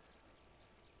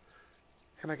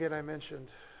 And again I mentioned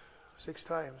 6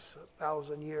 times,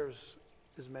 1,000 years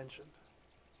is mentioned.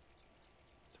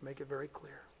 To make it very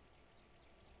clear.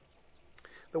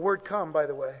 The word come, by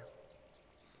the way,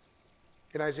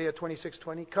 in Isaiah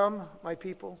 26:20, come, my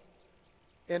people,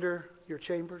 enter your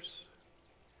chambers.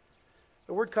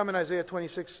 The word come in Isaiah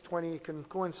 26:20 can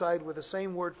coincide with the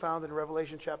same word found in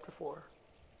Revelation chapter 4.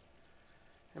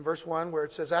 In verse 1, where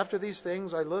it says, After these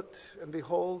things I looked, and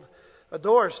behold, a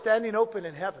door standing open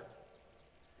in heaven.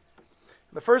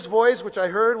 The first voice which I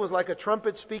heard was like a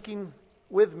trumpet speaking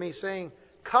with me, saying,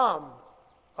 Come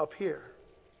up here,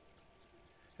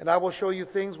 and I will show you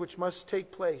things which must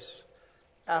take place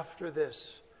after this.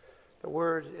 The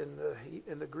word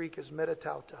in the Greek is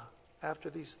metatauta, after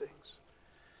these things.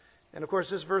 And of course,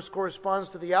 this verse corresponds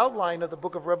to the outline of the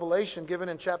book of Revelation given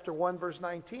in chapter 1, verse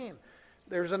 19.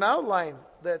 There's an outline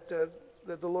that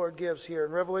the Lord gives here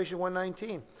in Revelation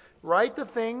 1:19. Write the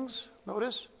things,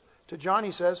 notice, to John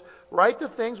he says, write the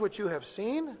things which you have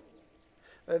seen,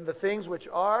 and the things which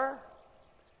are,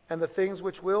 and the things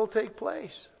which will take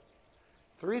place.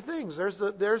 3 things.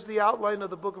 There's the outline of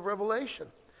the book of Revelation.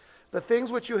 The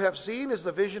things which you have seen is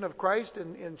the vision of Christ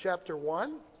in chapter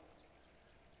 1.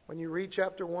 When you read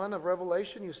chapter 1 of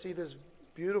Revelation, you see this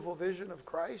beautiful vision of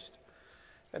Christ.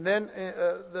 And then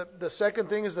the second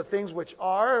thing is the things which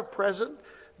are present,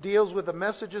 deals with the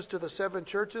messages to the 7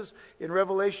 churches in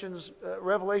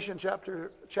Revelation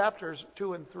chapters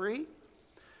 2 and 3.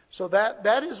 So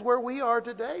that is where we are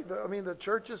today. I mean, the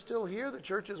church is still here. The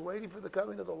church is waiting for the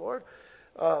coming of the Lord.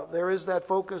 There is that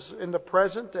focus in the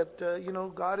present that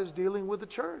God is dealing with the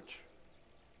church.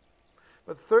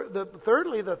 But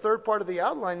thirdly, the third part of the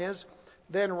outline is,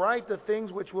 then write the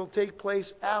things which will take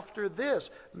place after this,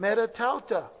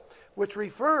 metatauta, which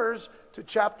refers to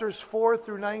chapters 4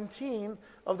 through 19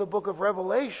 of the book of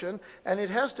Revelation, and it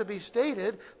has to be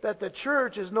stated that the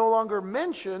church is no longer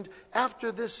mentioned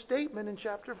after this statement in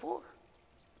chapter 4.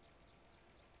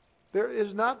 There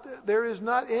is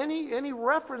not any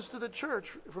reference to the church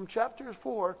from chapter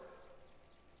 4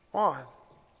 on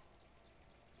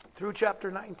through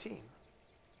chapter 19.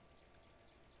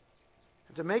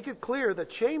 To make it clear, the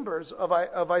chambers of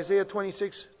Isaiah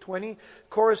 26:20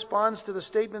 corresponds to the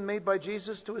statement made by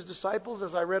Jesus to His disciples,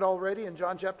 as I read already in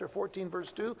John chapter 14, verse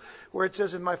 2, where it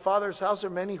says, In my Father's house are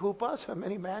many hupas,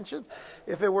 many mansions.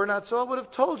 If it were not so, I would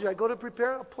have told you, I go to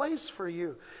prepare a place for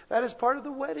you. That is part of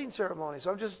the wedding ceremony. So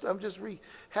I'm just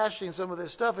rehashing some of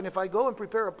this stuff. And if I go and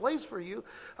prepare a place for you,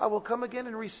 I will come again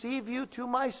and receive you to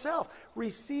myself.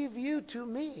 Receive you to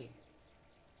me.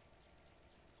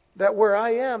 That where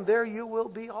I am, there you will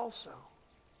be also.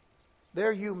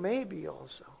 There you may be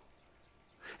also.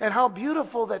 And how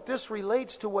beautiful that this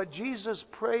relates to what Jesus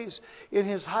prays in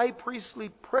His high priestly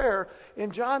prayer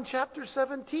in John chapter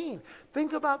 17.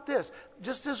 Think about this.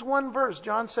 Just this one verse,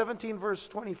 John 17, verse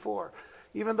 24.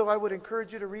 Even though I would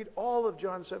encourage you to read all of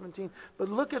John 17. But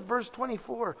look at verse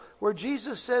 24, where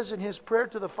Jesus says in His prayer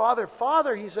to the Father,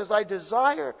 Father, He says, I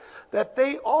desire that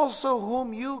they also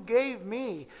whom you gave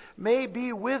me may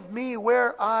be with me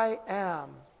where I am.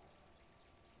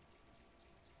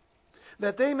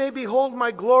 That they may behold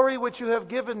my glory which you have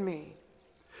given me.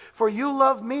 For you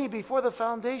loved me before the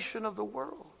foundation of the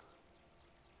world.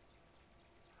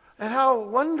 And how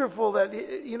wonderful that,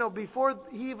 before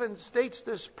He even states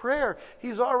this prayer,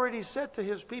 He's already said to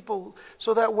His people,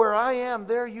 so that where I am,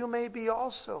 there you may be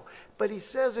also. But He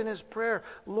says in His prayer,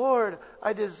 Lord,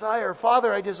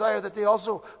 Father, I desire that they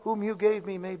also whom you gave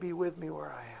me may be with me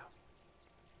where I am.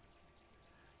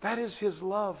 That is His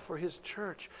love for His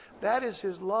church. That is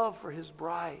His love for His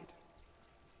bride.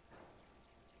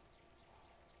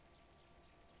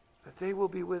 That they will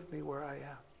be with me where I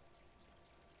am.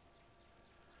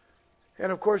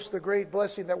 And of course, the great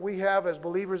blessing that we have as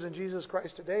believers in Jesus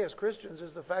Christ today, as Christians,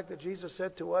 is the fact that Jesus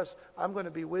said to us, I'm going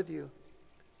to be with you.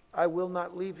 I will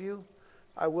not leave you.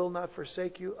 I will not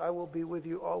forsake you. I will be with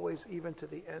you always, even to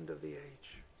the end of the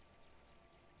age.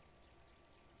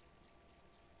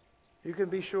 You can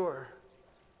be sure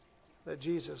that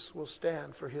Jesus will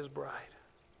stand for His bride.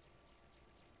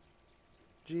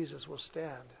 Jesus will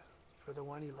stand for the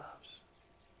one He loves.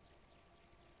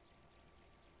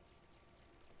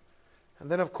 And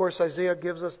then, of course, Isaiah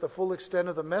gives us the full extent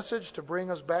of the message to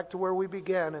bring us back to where we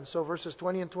began. And so verses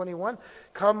 20 and 21,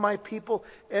 "Come, my people,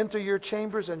 enter your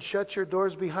chambers and shut your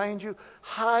doors behind you.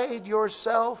 Hide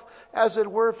yourself, as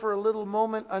it were, for a little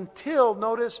moment until,"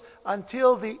 notice,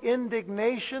 "until the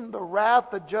indignation, the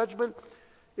wrath, the judgment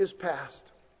is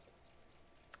past.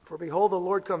 For behold, the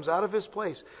Lord comes out of His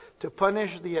place to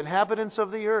punish the inhabitants of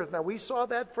the earth." Now, we saw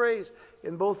that phrase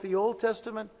in both the Old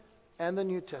Testament and the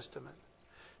New Testament.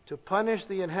 To punish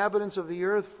the inhabitants of the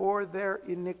earth for their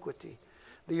iniquity.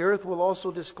 The earth will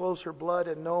also disclose her blood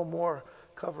and no more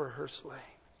cover her slain.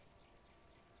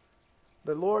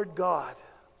 The Lord God,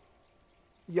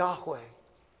 Yahweh,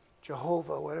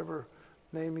 Jehovah, whatever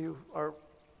name you are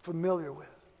familiar with.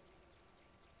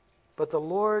 But the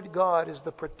Lord God is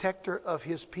the protector of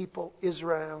His people,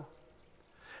 Israel,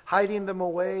 hiding them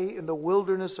away in the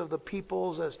wilderness of the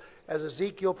peoples, as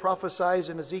Ezekiel prophesies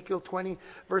in Ezekiel 20,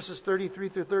 verses 33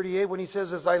 through 38, when he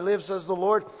says, "As I live, says the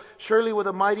Lord, surely with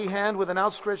a mighty hand, with an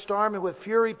outstretched arm, and with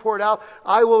fury poured out,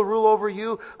 I will rule over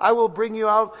you. I will bring you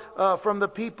out from the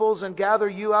peoples and gather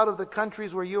you out of the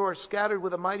countries where you are scattered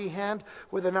with a mighty hand,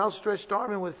 with an outstretched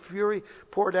arm, and with fury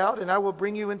poured out. And I will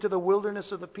bring you into the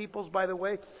wilderness of the peoples." By the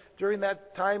way, during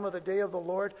that time of the day of the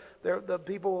Lord, the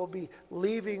people will be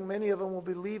leaving. Many of them will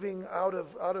be leaving out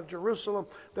of Jerusalem.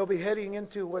 They'll be heading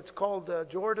into what's called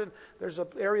Jordan. There's an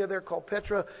area there called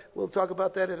Petra. We'll talk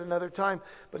about that at another time.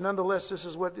 But nonetheless, this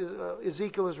is what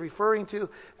Ezekiel is referring to.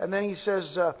 And then he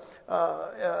says,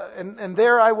 and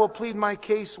there I will plead my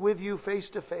case with you face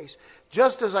to face.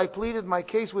 Just as I pleaded my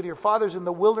case with your fathers in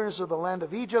the wilderness of the land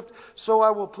of Egypt, so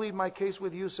I will plead my case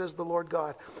with you, says the Lord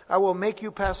God. I will make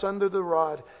you pass under the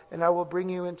rod, and I will bring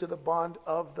you into the bond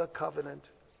of the covenant.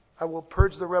 I will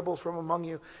purge the rebels from among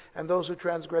you, and those who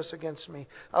transgress against me.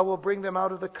 I will bring them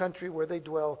out of the country where they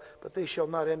dwell, but they shall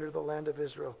not enter the land of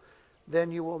Israel. Then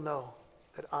you will know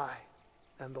that I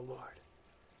am the Lord.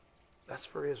 That's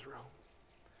for Israel.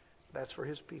 That's for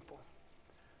His people.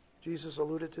 Jesus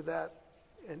alluded to that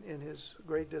in His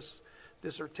great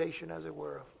dissertation, as it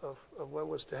were, of what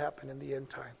was to happen in the end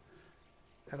time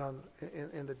and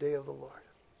in the day of the Lord.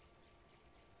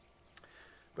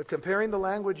 But comparing the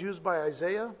language used by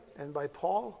Isaiah and by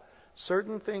Paul,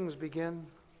 certain things begin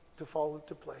to fall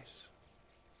into place.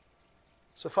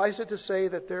 Suffice it to say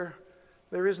that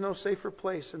there is no safer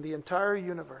place in the entire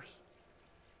universe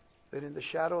than in the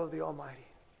shadow of the Almighty.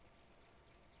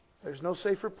 There's no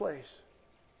safer place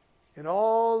in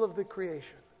all of the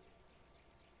creation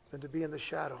than to be in the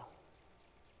shadow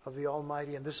of the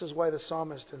Almighty. And this is why the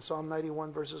psalmist in Psalm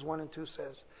 91 verses 1 and 2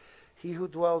 says, "He who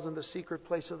dwells in the secret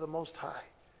place of the Most High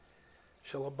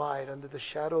shall abide under the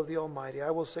shadow of the Almighty. I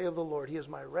will say of the Lord, He is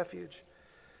my refuge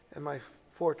and my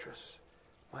fortress,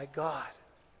 my God.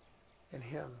 In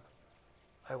Him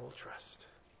I will trust."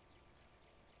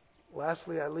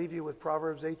 Lastly, I leave you with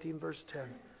Proverbs 18 verse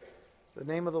 10. "The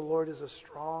name of the Lord is a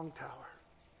strong tower.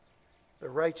 The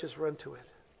righteous run to it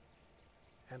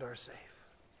and are safe."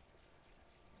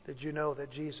 Did you know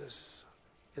that Jesus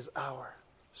is our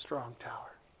strong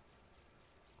tower?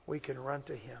 We can run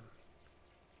to Him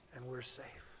and we're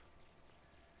safe.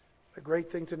 The great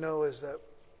thing to know is that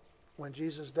when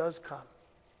Jesus does come,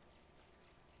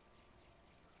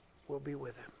 we'll be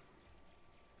with Him.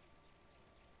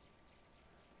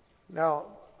 Now,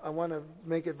 I want to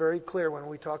make it very clear when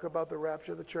we talk about the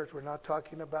rapture of the church, we're not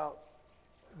talking about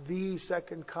the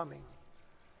second coming.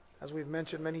 As we've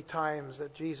mentioned many times,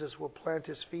 that Jesus will plant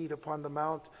His feet upon the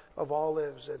Mount of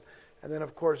Olives and then,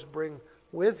 of course, bring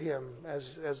with Him,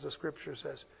 as the Scripture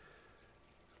says,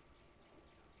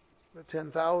 the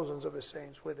 10,000s of His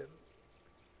saints with Him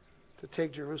to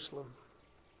take Jerusalem.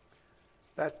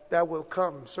 That will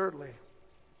come, certainly,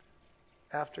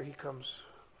 after He comes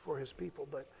for His people.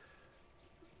 But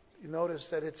you notice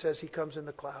that it says He comes in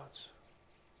the clouds.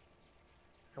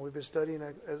 And we've been studying,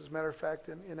 as a matter of fact,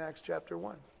 in Acts chapter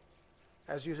 1.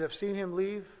 As you have seen Him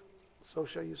leave, so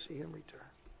shall you see Him return.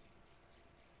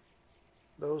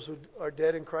 Those who are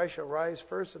dead in Christ shall rise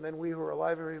first, and then we who are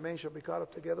alive and remain shall be caught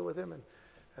up together with Him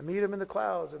and meet Him in the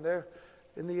clouds, and there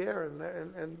in the air,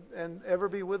 and ever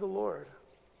be with the Lord.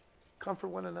 Comfort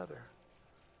one another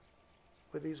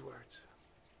with these words.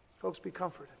 Folks, be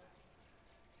comforted.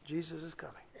 Jesus is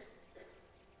coming.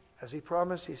 As He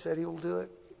promised, He said He will do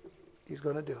it. He's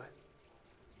going to do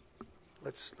it.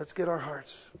 Let's get our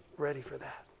hearts ready for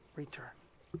that return.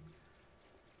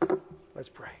 Let's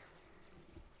pray.